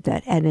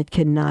it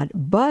cannot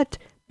but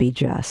be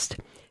just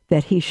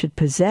that he should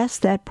possess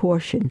that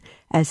portion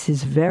as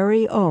his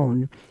very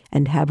own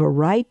and have a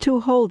right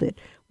to hold it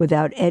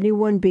without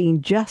anyone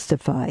being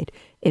justified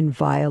in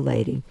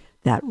violating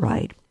that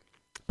right.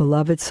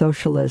 Beloved,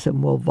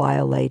 socialism will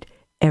violate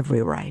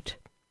every right.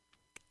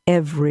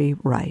 Every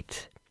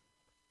right.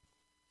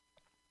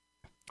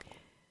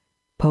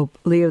 Pope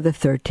Leo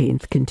XIII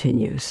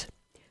continues,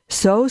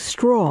 so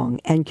strong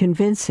and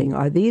convincing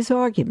are these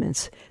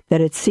arguments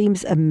that it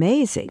seems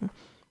amazing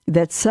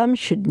that some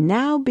should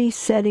now be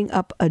setting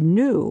up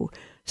anew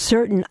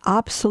certain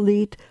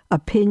obsolete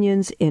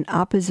opinions in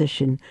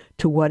opposition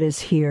to what is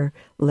here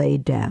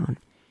laid down.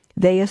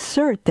 They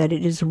assert that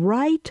it is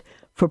right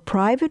for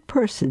private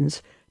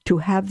persons to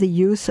have the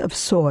use of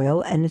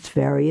soil and its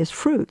various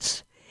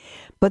fruits,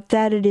 but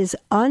that it is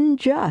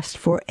unjust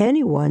for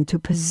anyone to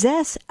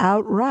possess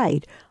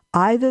outright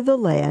either the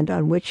land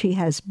on which he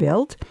has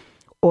built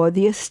or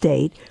the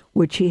estate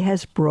which he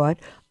has brought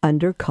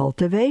under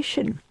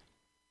cultivation.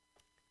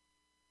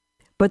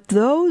 But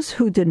those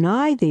who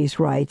deny these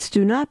rights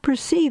do not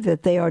perceive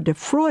that they are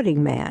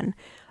defrauding man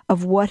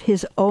of what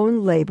his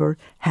own labor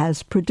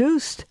has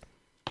produced.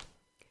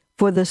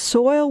 For the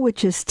soil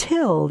which is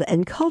tilled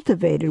and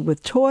cultivated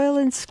with toil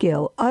and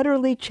skill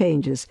utterly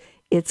changes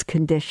its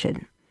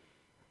condition.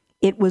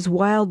 It was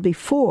wild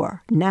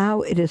before,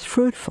 now it is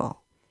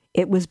fruitful.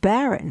 It was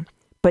barren,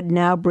 but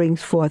now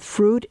brings forth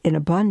fruit in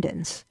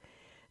abundance.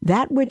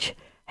 That which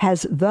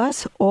has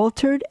thus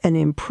altered and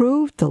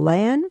improved the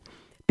land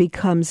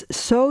becomes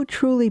so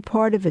truly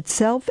part of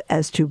itself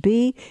as to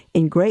be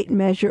in great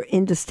measure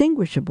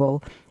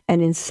indistinguishable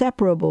and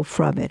inseparable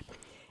from it.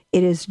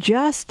 It is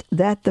just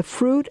that the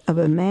fruit of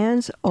a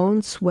man's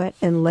own sweat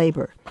and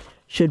labor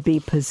should be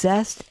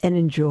possessed and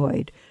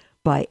enjoyed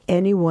by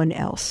anyone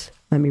else.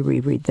 Let me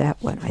reread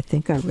that one. I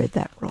think I read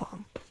that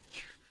wrong.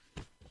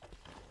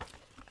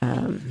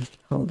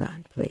 Hold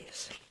on,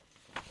 please.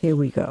 Here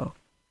we go.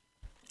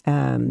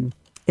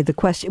 It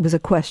was a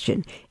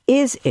question.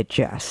 Is it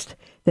just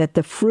that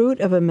the fruit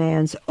of a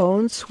man's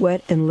own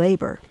sweat and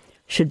labor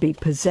should be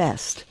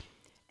possessed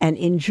and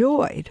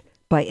enjoyed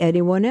by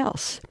anyone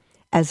else.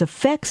 As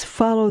effects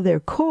follow their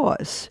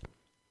cause,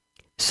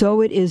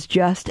 so it is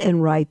just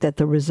and right that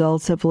the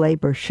results of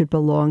labor should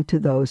belong to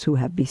those who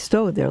have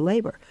bestowed their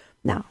labor.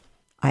 Now,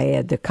 I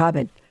add the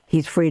comment,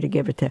 he's free to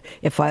give it to,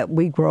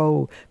 we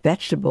grow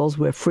vegetables,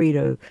 we're free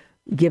to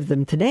give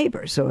them to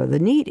neighbors or the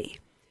needy.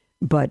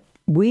 But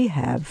we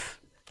have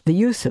the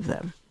use of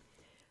them.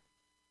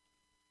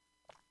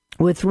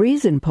 With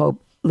reason,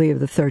 Pope Leo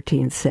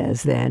XIII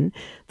says, then,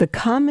 the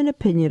common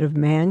opinion of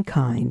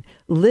mankind,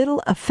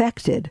 little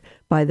affected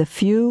by the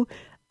few,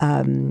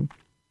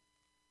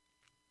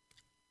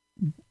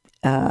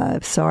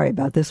 sorry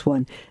about this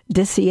one,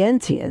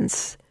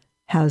 dissentients,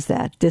 how's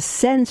that?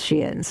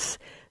 Dissentients,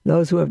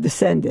 those who have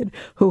descended,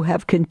 who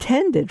have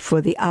contended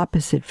for the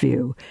opposite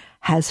view,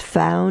 has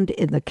found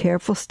in the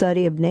careful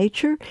study of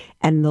nature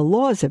and the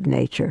laws of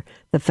nature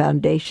the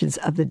foundations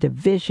of the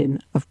division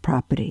of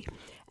property.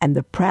 And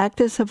the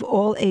practice of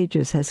all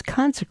ages has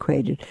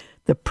consecrated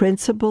the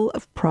principle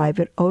of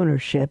private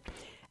ownership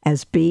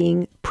as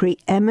being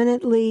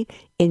preeminently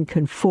in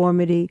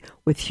conformity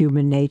with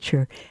human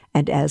nature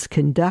and as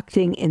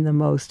conducting in the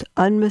most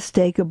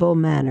unmistakable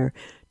manner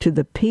to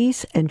the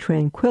peace and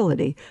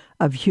tranquility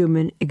of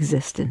human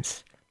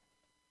existence.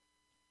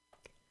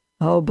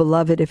 Oh,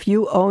 beloved, if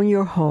you own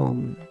your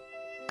home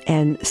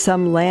and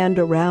some land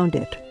around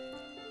it,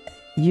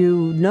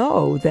 you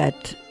know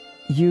that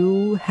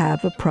you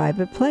have a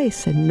private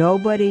place and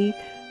nobody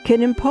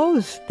can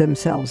impose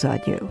themselves on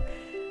you.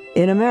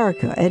 In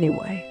America,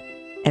 anyway.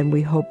 And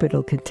we hope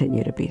it'll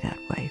continue to be that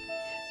way.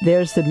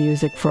 There's the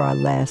music for our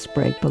last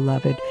break,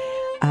 beloved.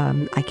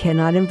 I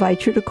cannot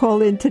invite you to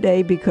call in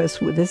today because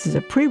this is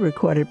a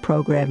pre-recorded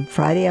program,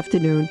 Friday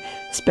afternoon,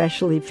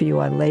 especially for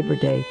you on Labor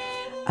Day.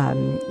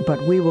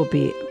 But we will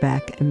be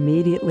back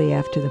immediately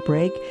after the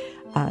break,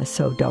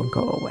 so don't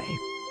go away.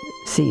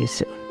 See you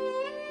soon.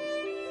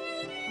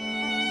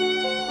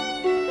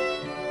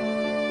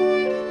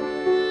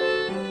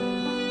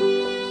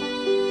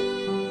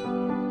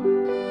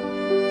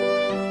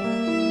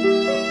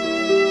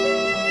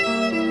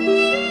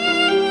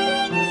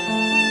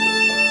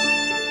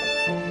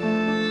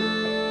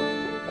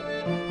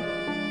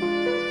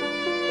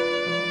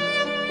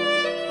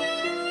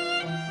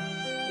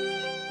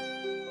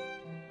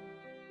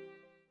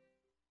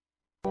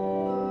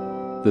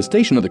 The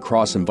Station of the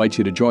Cross invites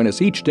you to join us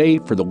each day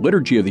for the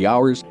Liturgy of the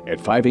Hours at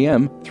 5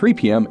 a.m., 3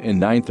 p.m.,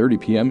 and 9:30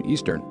 p.m.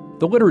 Eastern.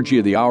 The Liturgy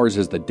of the Hours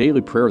is the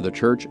daily prayer of the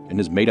Church and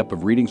is made up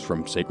of readings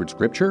from sacred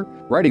scripture,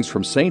 writings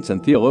from saints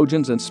and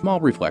theologians, and small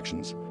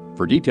reflections.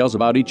 For details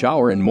about each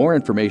hour and more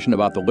information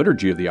about the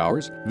Liturgy of the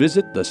Hours,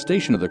 visit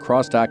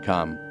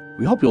thestationofthecross.com.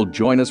 We hope you'll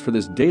join us for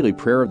this daily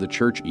prayer of the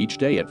Church each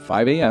day at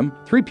 5 a.m.,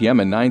 3 p.m.,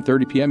 and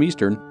 9:30 p.m.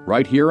 Eastern,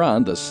 right here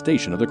on the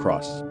Station of the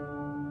Cross.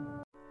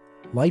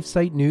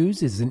 LifeSite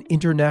News is an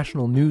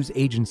international news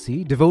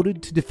agency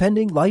devoted to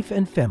defending life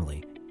and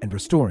family and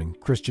restoring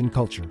Christian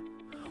culture.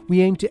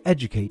 We aim to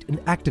educate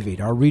and activate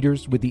our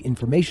readers with the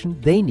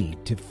information they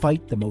need to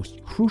fight the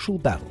most crucial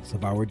battles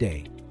of our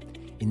day,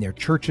 in their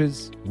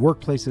churches,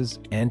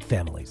 workplaces, and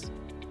families.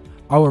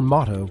 Our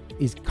motto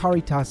is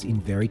Caritas in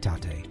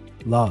Veritate,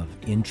 love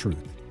in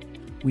truth.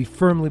 We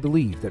firmly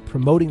believe that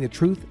promoting the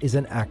truth is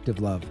an act of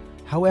love,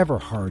 however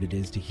hard it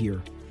is to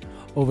hear.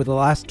 Over the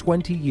last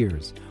 20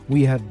 years,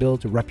 we have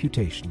built a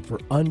reputation for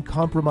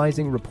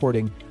uncompromising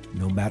reporting,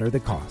 no matter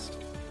the cost.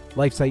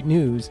 LifeSite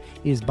News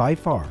is by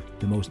far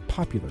the most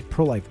popular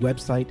pro-life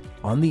website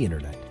on the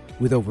internet,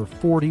 with over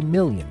 40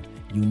 million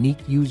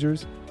unique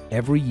users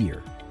every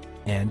year,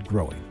 and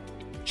growing.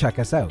 Check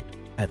us out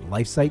at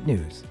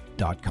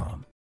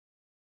lifesitenews.com.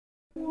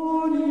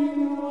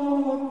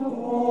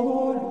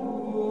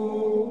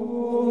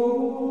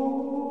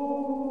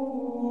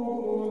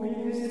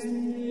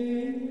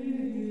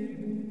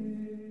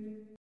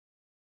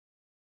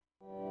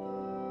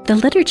 The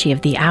Liturgy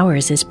of the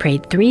Hours is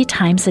prayed 3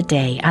 times a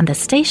day on the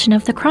Station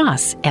of the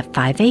Cross at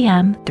 5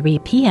 a.m., 3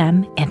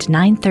 p.m., and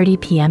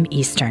 9:30 p.m.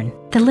 Eastern.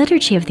 The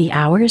Liturgy of the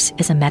Hours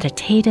is a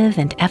meditative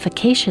and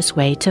efficacious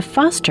way to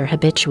foster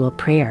habitual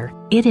prayer.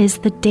 It is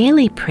the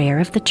daily prayer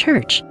of the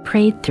Church,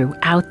 prayed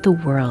throughout the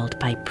world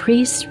by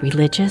priests,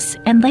 religious,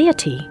 and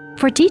laity.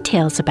 For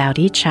details about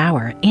each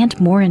hour and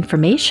more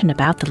information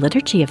about the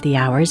Liturgy of the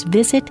Hours,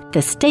 visit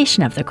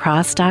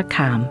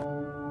thestationofthecross.com.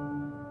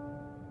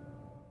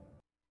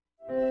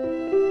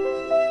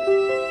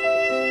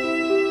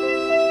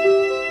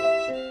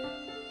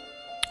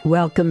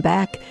 Welcome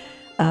back,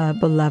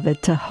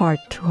 beloved, to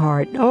Heart to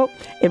Heart. Oh,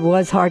 it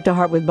was Heart to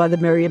Heart with Mother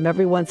Miriam.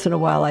 Every once in a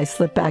while, I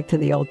slip back to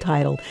the old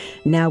title.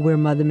 Now we're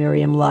Mother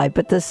Miriam Live,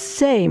 but the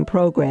same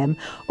program,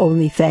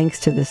 only thanks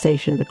to the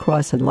Station of the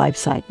Cross and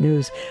LifeSite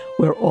News,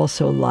 we're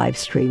also live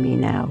streaming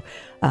now.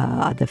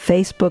 On the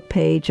Facebook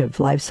page of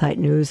LifeSite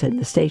News and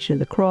the Station of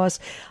the Cross,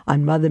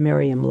 on Mother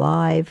Miriam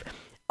Live,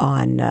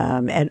 on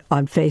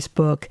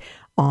Facebook,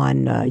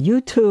 on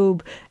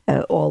YouTube,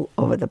 all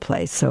over the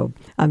place. So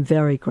I'm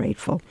very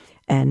grateful.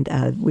 And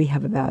we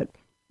have about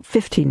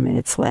 15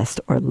 minutes left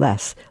or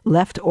less.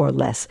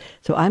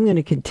 So I'm going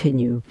to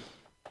continue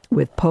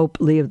with Pope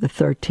Leo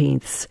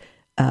XIII's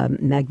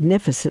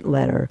magnificent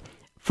letter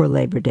for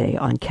Labor Day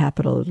on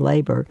capital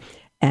labor,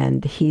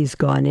 and he's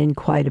gone in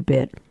quite a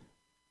bit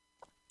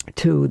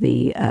to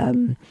the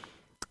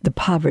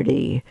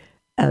poverty,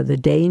 the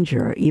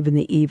danger, even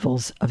the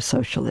evils of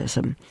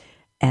socialism.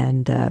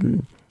 And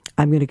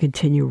I'm going to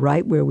continue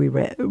right where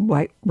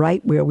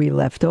we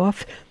left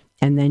off.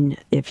 And then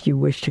if you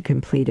wish to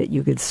complete it,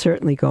 you could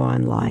certainly go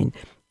online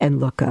and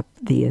look up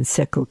the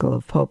encyclical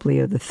of Pope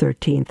Leo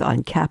XIII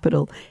on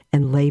capital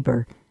and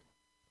labor.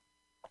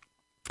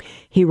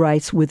 He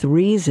writes, with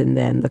reason,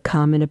 then, the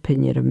common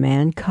opinion of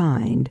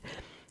mankind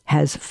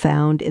has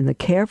found in the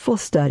careful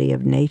study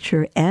of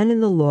nature and in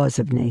the laws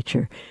of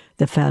nature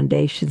the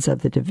foundations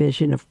of the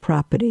division of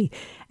property,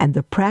 and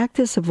the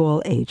practice of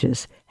all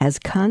ages has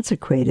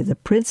consecrated the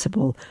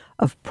principle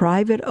of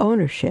private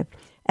ownership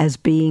as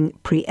being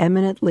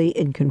preeminently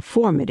in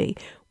conformity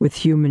with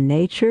human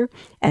nature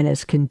and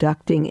as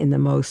conducting in the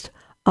most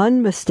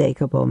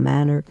unmistakable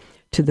manner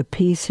to the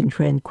peace and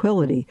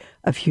tranquility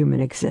of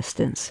human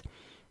existence.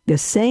 The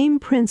same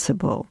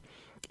principle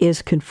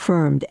is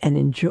confirmed and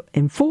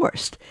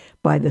enforced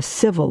by the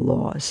civil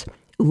laws,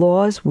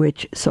 laws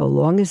which, so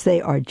long as they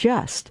are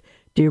just,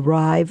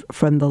 derive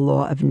from the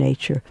law of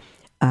nature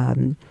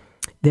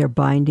their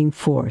binding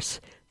force.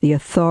 The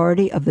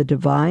authority of the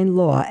divine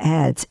law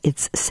adds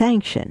its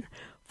sanction,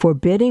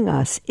 forbidding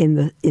us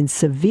in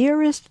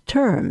severest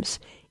terms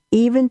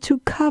even to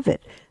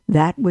covet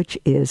that which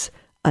is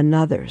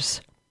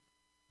another's.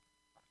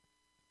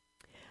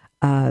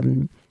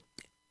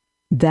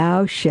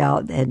 Thou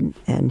shalt,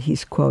 and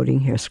he's quoting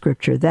here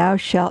scripture, thou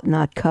shalt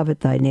not covet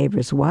thy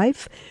neighbor's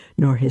wife,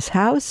 nor his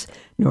house,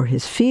 nor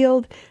his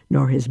field,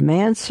 nor his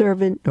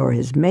manservant, nor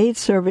his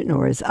maidservant,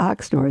 nor his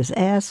ox, nor his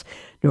ass,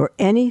 nor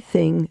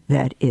anything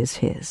that is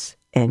his.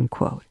 End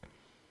quote.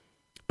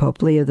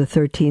 Pope Leo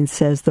XIII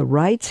says the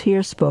rights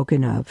here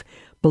spoken of,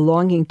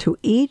 belonging to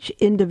each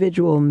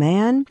individual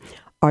man,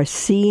 are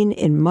seen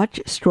in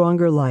much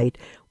stronger light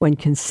when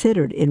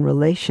considered in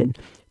relation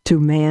to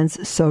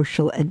man's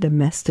social and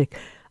domestic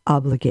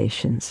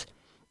obligations.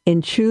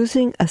 In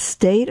choosing a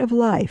state of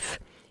life,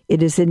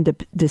 it is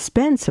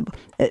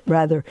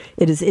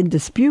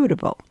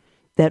indisputable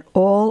that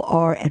all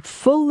are at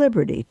full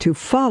liberty to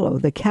follow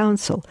the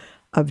counsel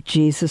of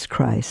Jesus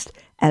Christ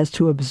as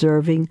to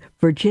observing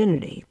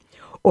virginity,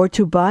 or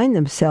to bind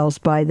themselves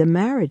by the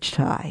marriage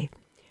tie.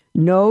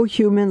 No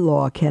human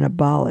law can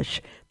abolish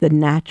the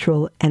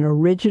natural and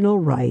original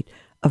right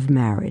of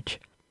marriage,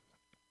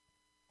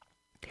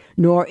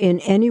 nor in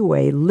any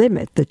way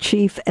limit the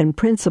chief and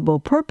principal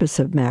purpose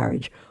of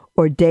marriage,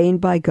 ordained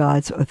by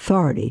God's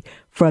authority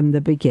from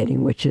the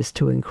beginning, which is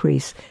to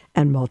increase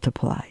and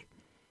multiply.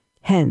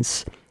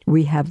 Hence,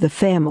 we have the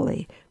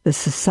family, the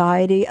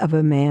society of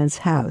a man's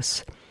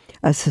house,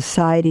 a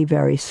society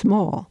very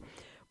small,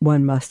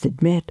 one must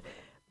admit,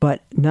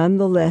 but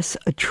nonetheless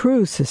a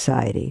true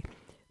society,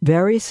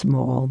 very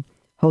small,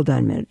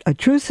 a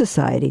true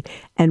society,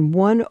 and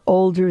one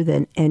older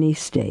than any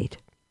state.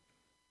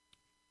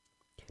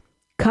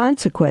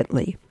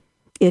 Consequently,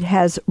 it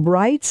has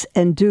rights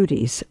and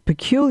duties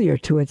peculiar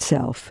to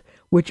itself,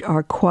 which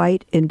are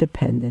quite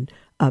independent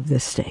of the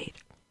state.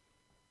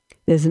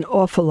 There's an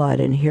awful lot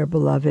in here,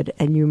 beloved,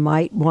 and you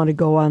might want to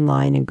go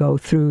online and go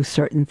through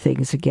certain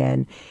things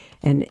again.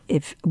 And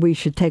if we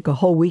should take a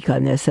whole week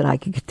on this, and I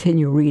could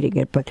continue reading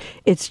it, but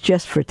it's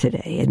just for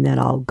today. And then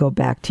I'll go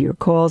back to your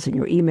calls and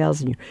your emails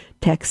and your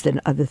text and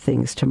other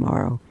things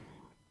tomorrow.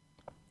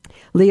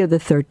 Leo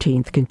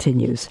XIII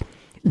continues,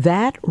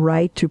 that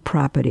right to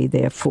property,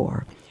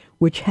 therefore,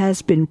 which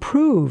has been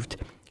proved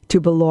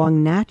to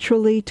belong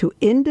naturally to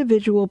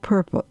individual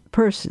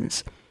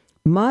persons,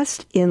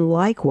 must in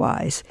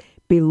likewise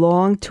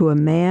belong to a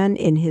man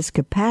in his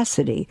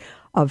capacity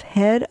of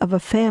head of a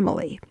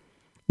family.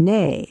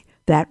 Nay,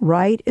 that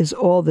right is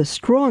all the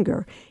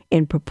stronger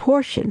in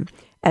proportion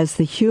as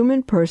the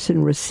human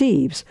person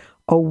receives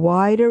a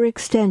wider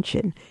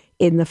extension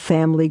in the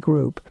family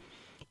group.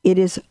 It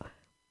is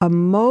a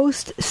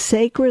most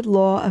sacred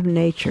law of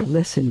nature.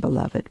 Listen,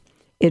 beloved,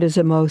 it is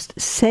a most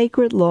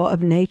sacred law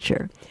of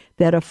nature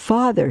that a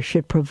father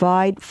should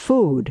provide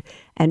food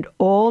and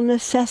all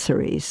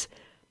necessaries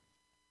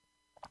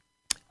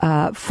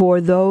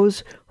for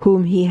those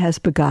whom he has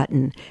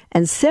begotten.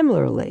 And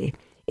similarly,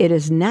 it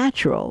is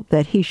natural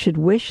that he should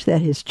wish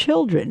that his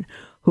children,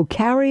 who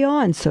carry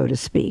on, so to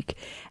speak,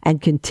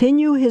 and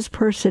continue his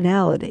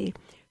personality,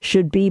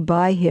 should be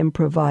by him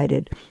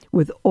provided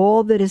with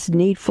all that is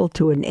needful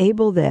to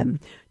enable them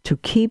to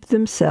keep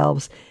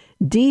themselves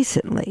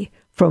decently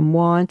from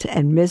want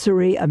and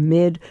misery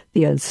amid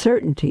the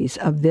uncertainties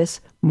of this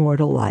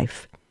mortal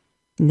life.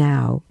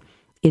 Now,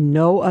 in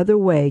no other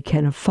way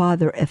can a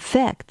father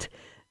effect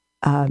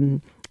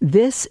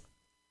this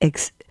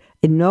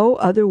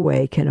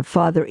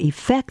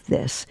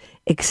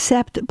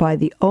except by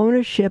the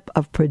ownership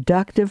of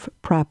productive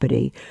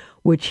property,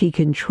 which he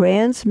can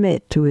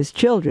transmit to his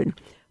children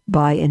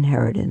by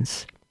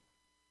inheritance.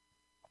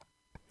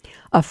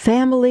 A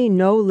family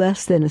no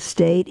less than a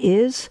state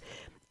is,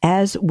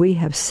 as we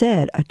have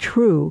said, a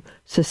true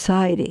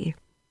society.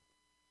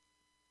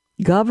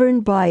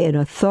 governed by an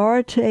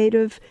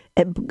authority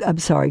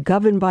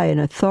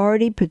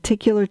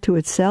particular to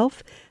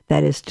itself,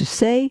 that is to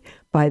say,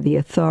 by the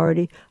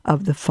authority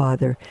of the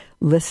Father.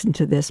 Listen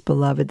to this,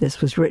 beloved.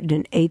 This was written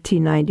in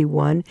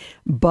 1891,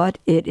 but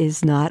it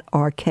is not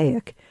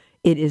archaic.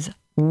 It is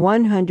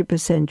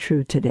 100%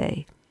 true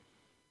today.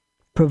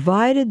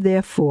 Provided,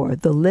 therefore,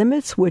 the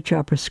limits which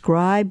are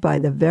prescribed by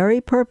the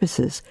very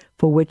purposes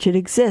for which it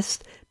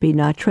exists be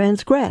not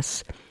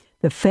transgressed,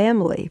 the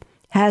family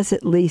has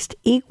at least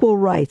equal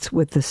rights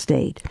with the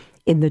state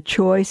in the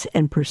choice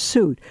and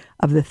pursuit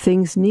of the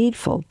things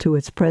needful to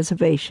its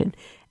preservation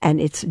and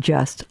its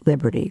just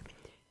liberty.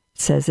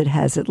 It says it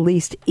has at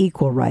least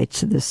equal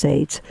rights to the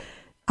states.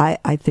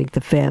 I think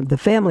the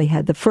family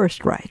had the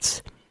first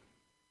rights.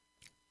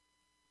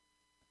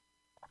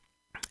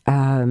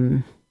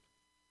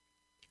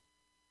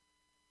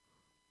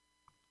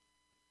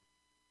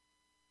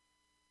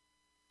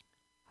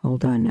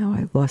 Hold on now,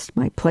 I lost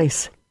my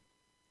place.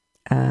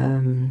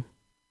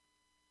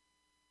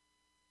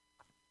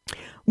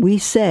 We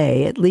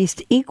say at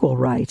least equal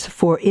rights,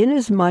 for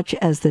inasmuch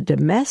as the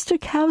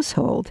domestic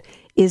household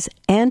is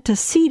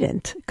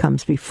antecedent,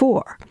 comes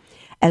before,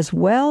 as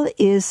well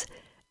in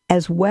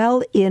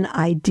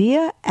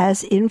idea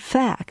as in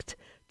fact,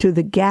 to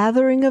the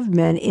gathering of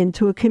men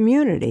into a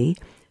community,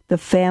 the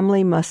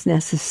family must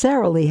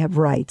necessarily have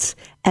rights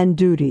and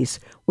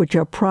duties which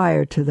are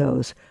prior to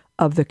those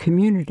of the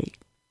community,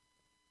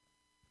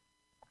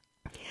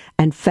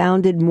 and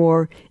founded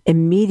more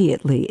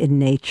immediately in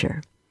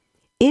nature.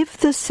 If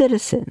the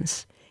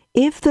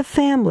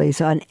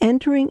families on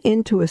entering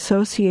into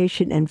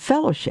association and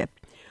fellowship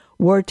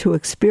were to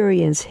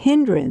experience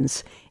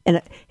hindrance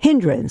in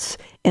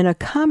a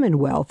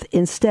commonwealth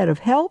instead of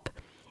help,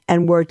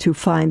 and were to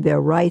find their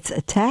rights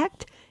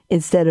attacked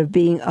instead of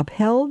being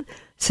upheld,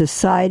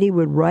 society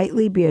would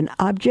rightly be an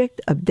object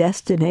of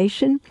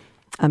destination.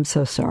 I'm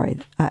so sorry,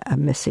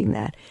 I'm missing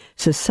that.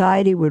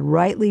 Society would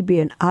rightly be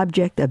an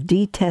object of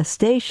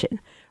detestation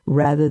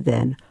rather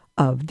than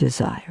of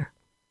desire.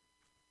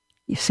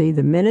 You see,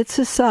 the minute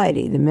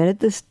society, the minute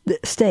the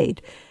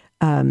state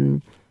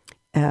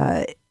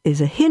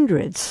is a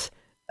hindrance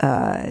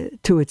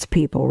to its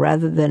people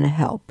rather than a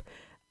help,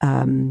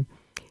 then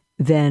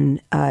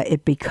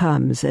it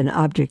becomes an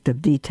object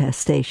of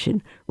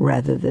detestation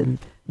rather than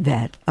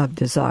that of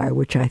desire,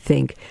 which I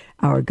think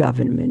our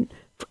government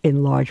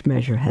in large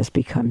measure has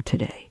become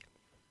today.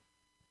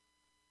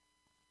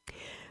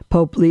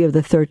 Pope Leo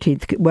XIII,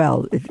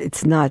 well,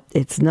 it's not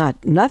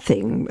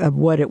nothing of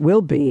what it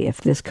will be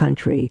if this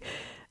country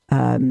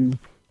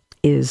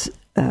is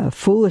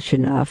foolish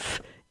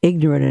enough,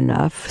 ignorant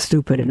enough,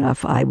 stupid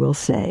enough, I will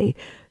say,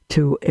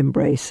 to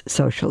embrace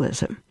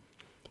socialism.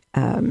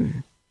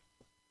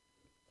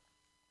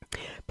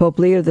 Pope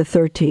Leo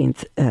XIII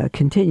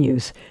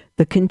continues,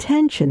 the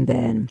contention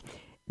then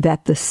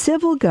that the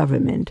civil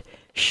government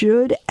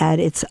should at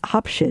its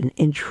option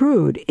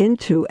intrude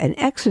into and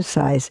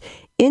exercise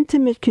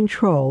intimate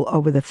control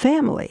over the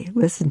family.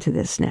 Listen to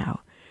this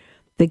now.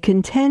 The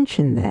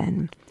contention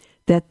then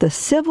that the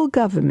civil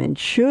government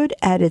should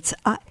at its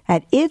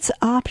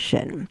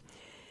option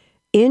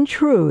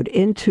intrude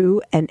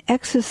into and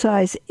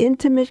exercise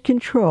intimate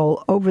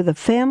control over the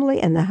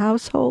family and the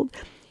household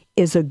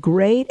is a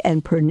great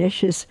and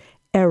pernicious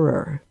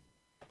error.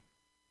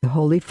 The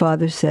Holy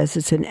Father says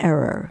it's an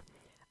error.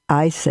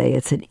 I say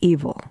it's an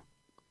evil.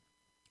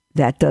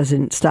 That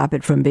doesn't stop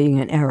it from being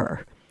an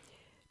error.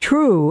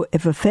 True,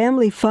 if a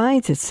family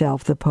finds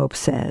itself, the Pope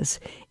says,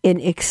 in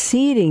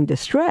exceeding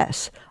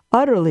distress,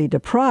 utterly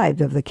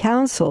deprived of the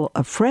counsel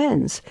of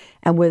friends,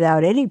 and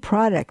without any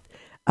prospect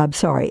of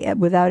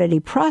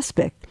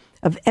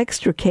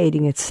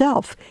extricating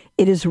itself,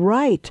 it is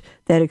right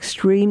that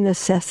extreme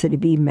necessity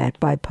be met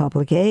by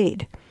public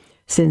aid,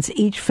 since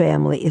each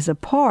family is a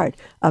part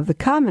of the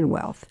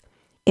Commonwealth.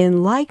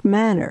 In like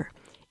manner,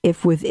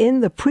 if within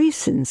the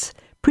precincts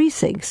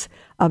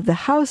of the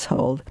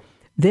household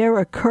there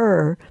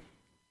occur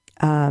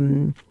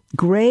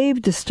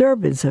grave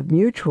disturbance of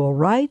mutual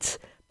rights,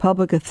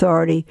 public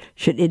authority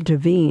should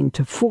intervene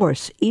to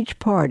force each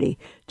party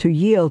to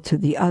yield to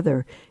the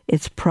other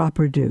its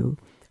proper due,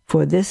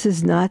 for this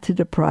is not to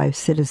deprive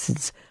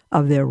citizens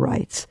of their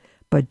rights,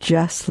 but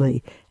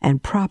justly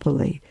and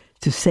properly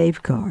to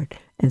safeguard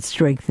and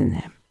strengthen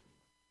them.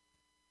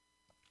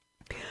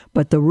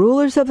 But the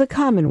rulers of the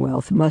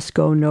Commonwealth must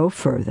go no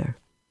further.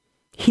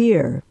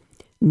 Here,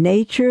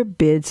 nature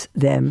bids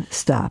them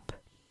stop.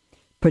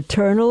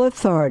 Paternal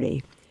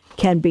authority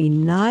can be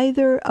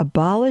neither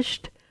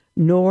abolished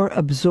nor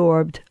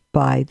absorbed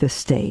by the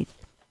state.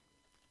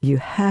 You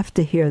have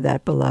to hear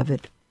that,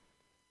 beloved.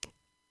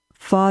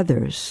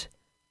 Fathers,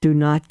 do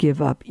not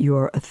give up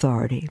your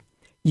authority.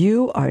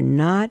 You are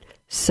not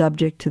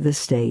subject to the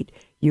state.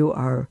 You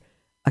are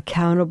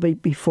accountable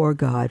before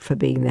God for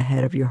being the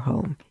head of your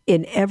home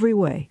in every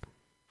way,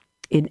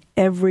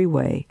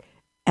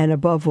 and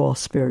above all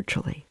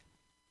spiritually.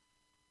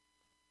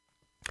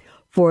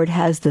 For it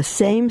has the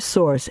same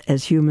source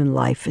as human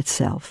life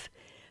itself.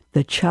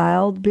 The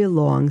child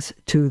belongs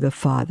to the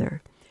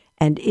father,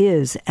 and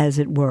is, as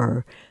it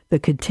were, the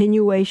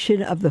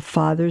continuation of the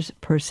father's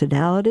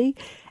personality,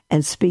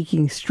 and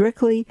speaking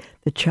strictly,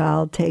 the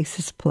child takes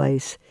its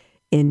place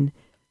in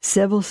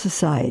civil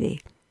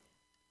society,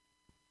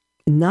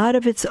 not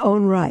of its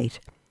own right,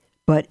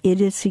 but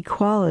in its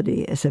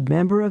equality as a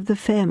member of the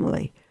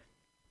family,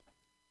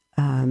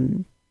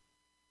 in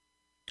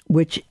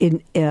which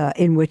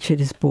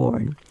it is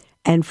born.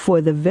 And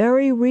for the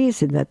very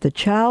reason that the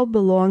child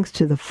belongs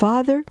to the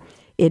father,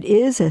 it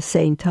is, as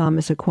St.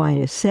 Thomas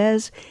Aquinas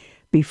says,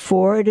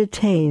 before it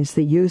attains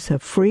the use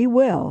of free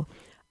will,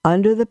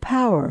 under the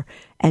power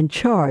and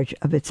charge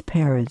of its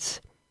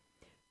parents.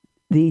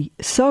 The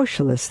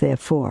socialist,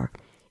 therefore,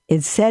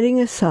 in setting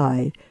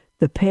aside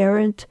the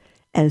parent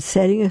and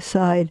setting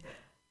aside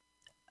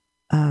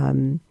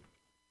and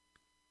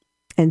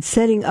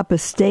setting up a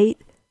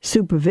state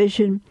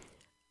supervision,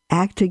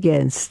 act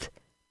against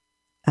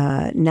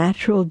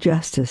natural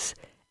justice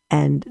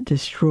and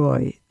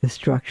destroy the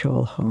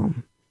structural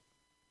home.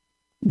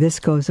 This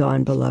goes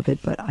on, beloved,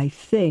 but I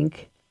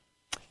think,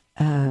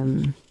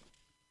 let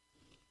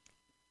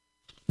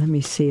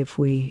me see if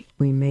we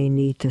may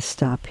need to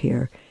stop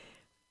here.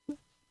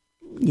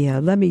 Yeah,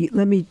 let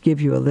me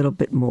give you a little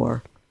bit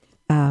more.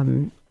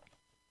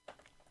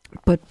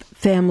 But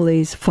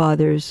families,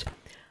 fathers,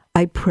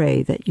 I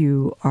pray that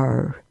you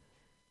are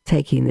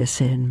taking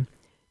this in.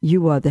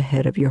 You are the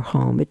head of your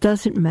home. It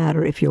doesn't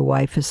matter if your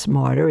wife is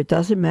smarter. It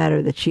doesn't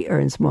matter that she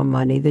earns more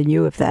money than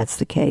you, if that's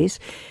the case.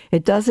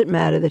 It doesn't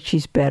matter that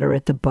she's better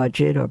at the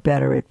budget or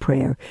better at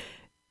prayer.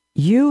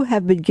 You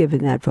have been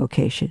given that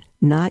vocation,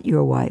 not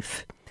your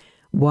wife.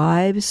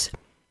 Wives,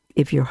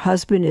 if your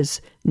husband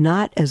is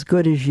not as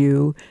good as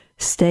you,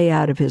 stay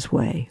out of his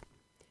way.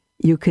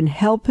 You can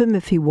help him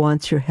if he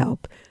wants your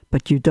help,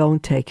 but you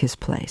don't take his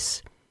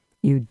place.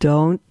 You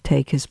don't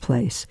take his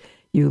place.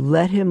 You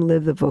let him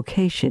live the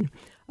vocation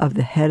of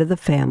the head of the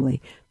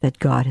family that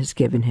God has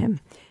given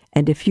him.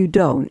 And if you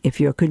don't, if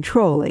you're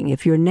controlling,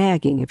 if you're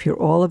nagging, if you're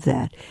all of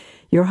that,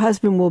 your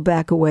husband will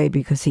back away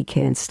because he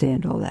can't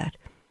stand all that.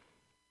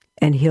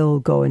 And he'll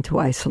go into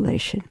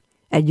isolation.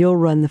 And you'll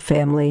run the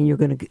family and you're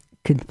going to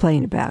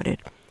complain about it.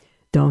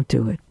 Don't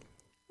do it.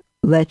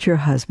 Let your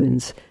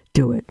husbands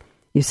do it.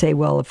 You say,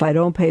 well, if I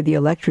don't pay the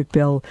electric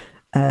bill,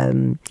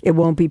 it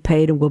won't be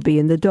paid and we'll be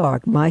in the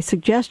dark. My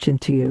suggestion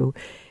to you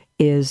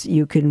is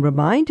you can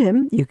remind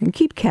him, you can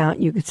keep count,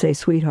 you could say,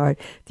 sweetheart,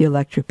 the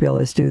electric bill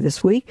is due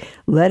this week,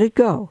 let it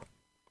go,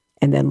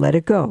 and then let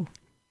it go.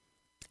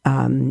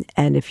 And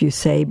if you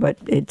say, but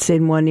it's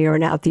in one ear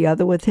and out the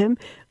other with him,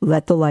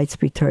 let the lights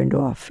be turned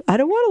off. I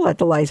don't want to let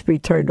the lights be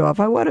turned off.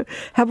 I want to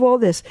have all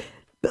this.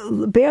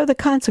 Bear the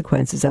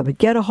consequences of it.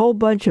 Get a whole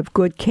bunch of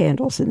good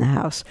candles in the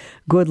house,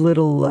 good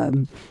little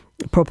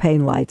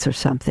propane lights or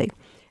something,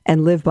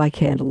 and live by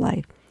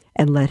candlelight,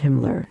 and let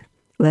him learn.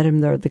 Let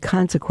him learn the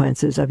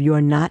consequences of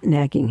your not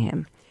nagging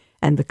him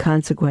and the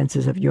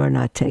consequences of your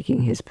not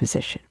taking his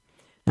position.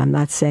 I'm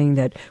not saying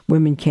that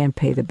women can't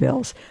pay the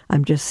bills.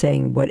 I'm just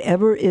saying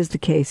whatever is the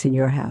case in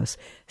your house,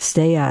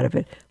 stay out of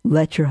it.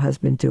 Let your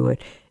husband do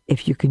it.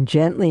 If you can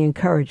gently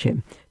encourage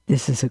him,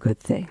 this is a good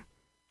thing.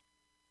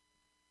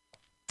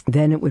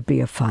 Then it would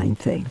be a fine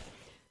thing.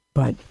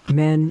 But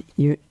men,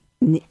 you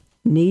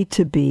need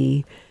to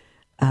be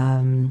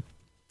the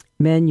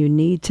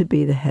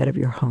head of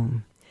your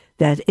home.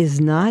 That is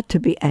not to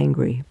be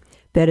angry.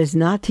 That is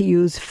not to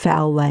use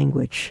foul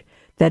language.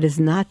 That is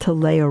not to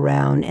lay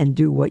around and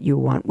do what you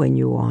want when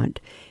you want.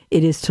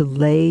 It is to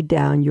lay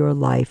down your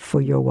life for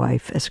your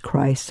wife as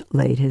Christ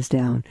laid his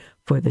down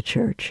for the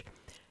church.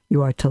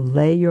 You are to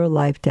lay your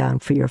life down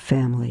for your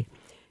family.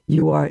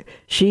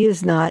 She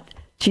does not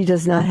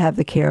have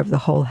the care of the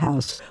whole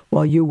house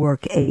while you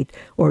work 8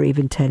 or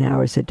even 10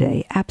 hours a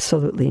day.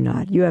 Absolutely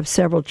not. You have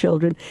several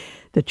children.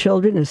 The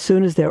children, as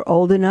soon as they're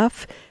old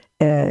enough,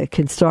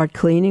 can start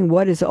cleaning.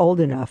 What is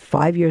old enough?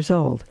 5 years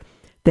old.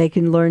 They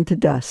can learn to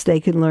dust. They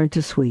can learn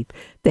to sweep.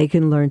 They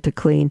can learn to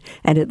clean,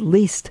 and at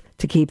least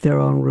to keep their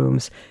own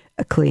rooms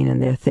clean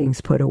and their things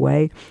put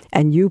away.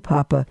 And you,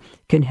 Papa,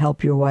 can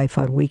help your wife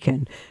on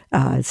weekend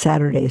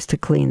Saturdays to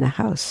clean the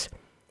house.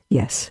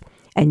 Yes.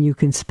 And you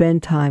can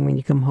spend time when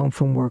you come home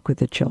from work with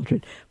the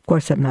children. Of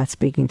course, I'm not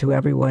speaking to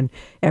everyone.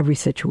 Every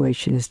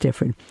situation is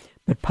different.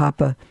 But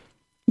Papa,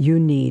 you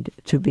need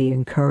to be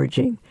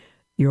encouraging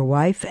your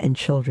wife and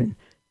children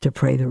to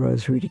pray the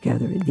rosary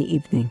together in the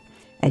evening.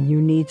 And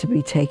you need to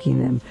be taking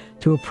them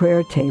to a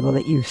prayer table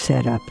that you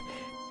set up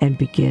and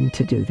begin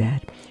to do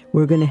that.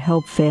 We're going to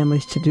help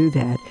families to do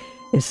that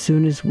as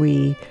soon as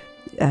we've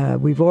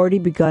already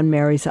begun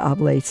Mary's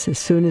Oblates. As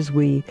soon as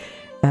we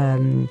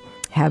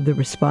have the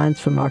response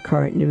from our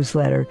current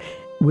newsletter,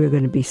 we're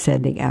going to be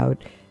sending out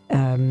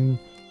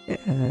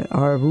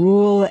our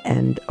rule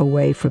and a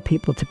way for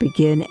people to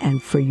begin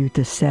and for you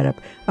to set up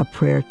a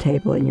prayer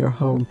table in your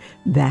home.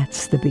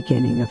 That's the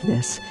beginning of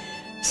this.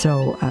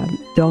 So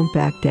don't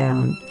back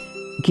down.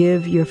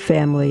 Give your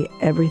family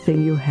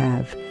everything you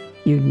have.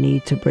 You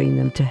need to bring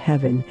them to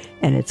heaven,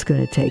 and it's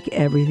going to take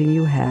everything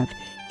you have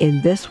in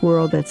this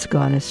world that's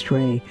gone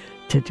astray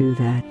to do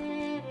that.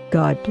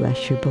 God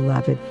bless you,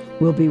 beloved.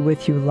 We'll be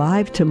with you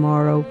live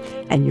tomorrow,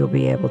 and you'll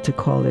be able to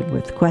call in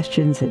with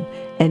questions and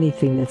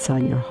anything that's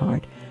on your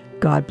heart.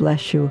 God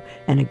bless you,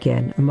 and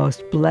again, a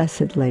most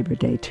blessed Labor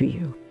Day to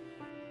you.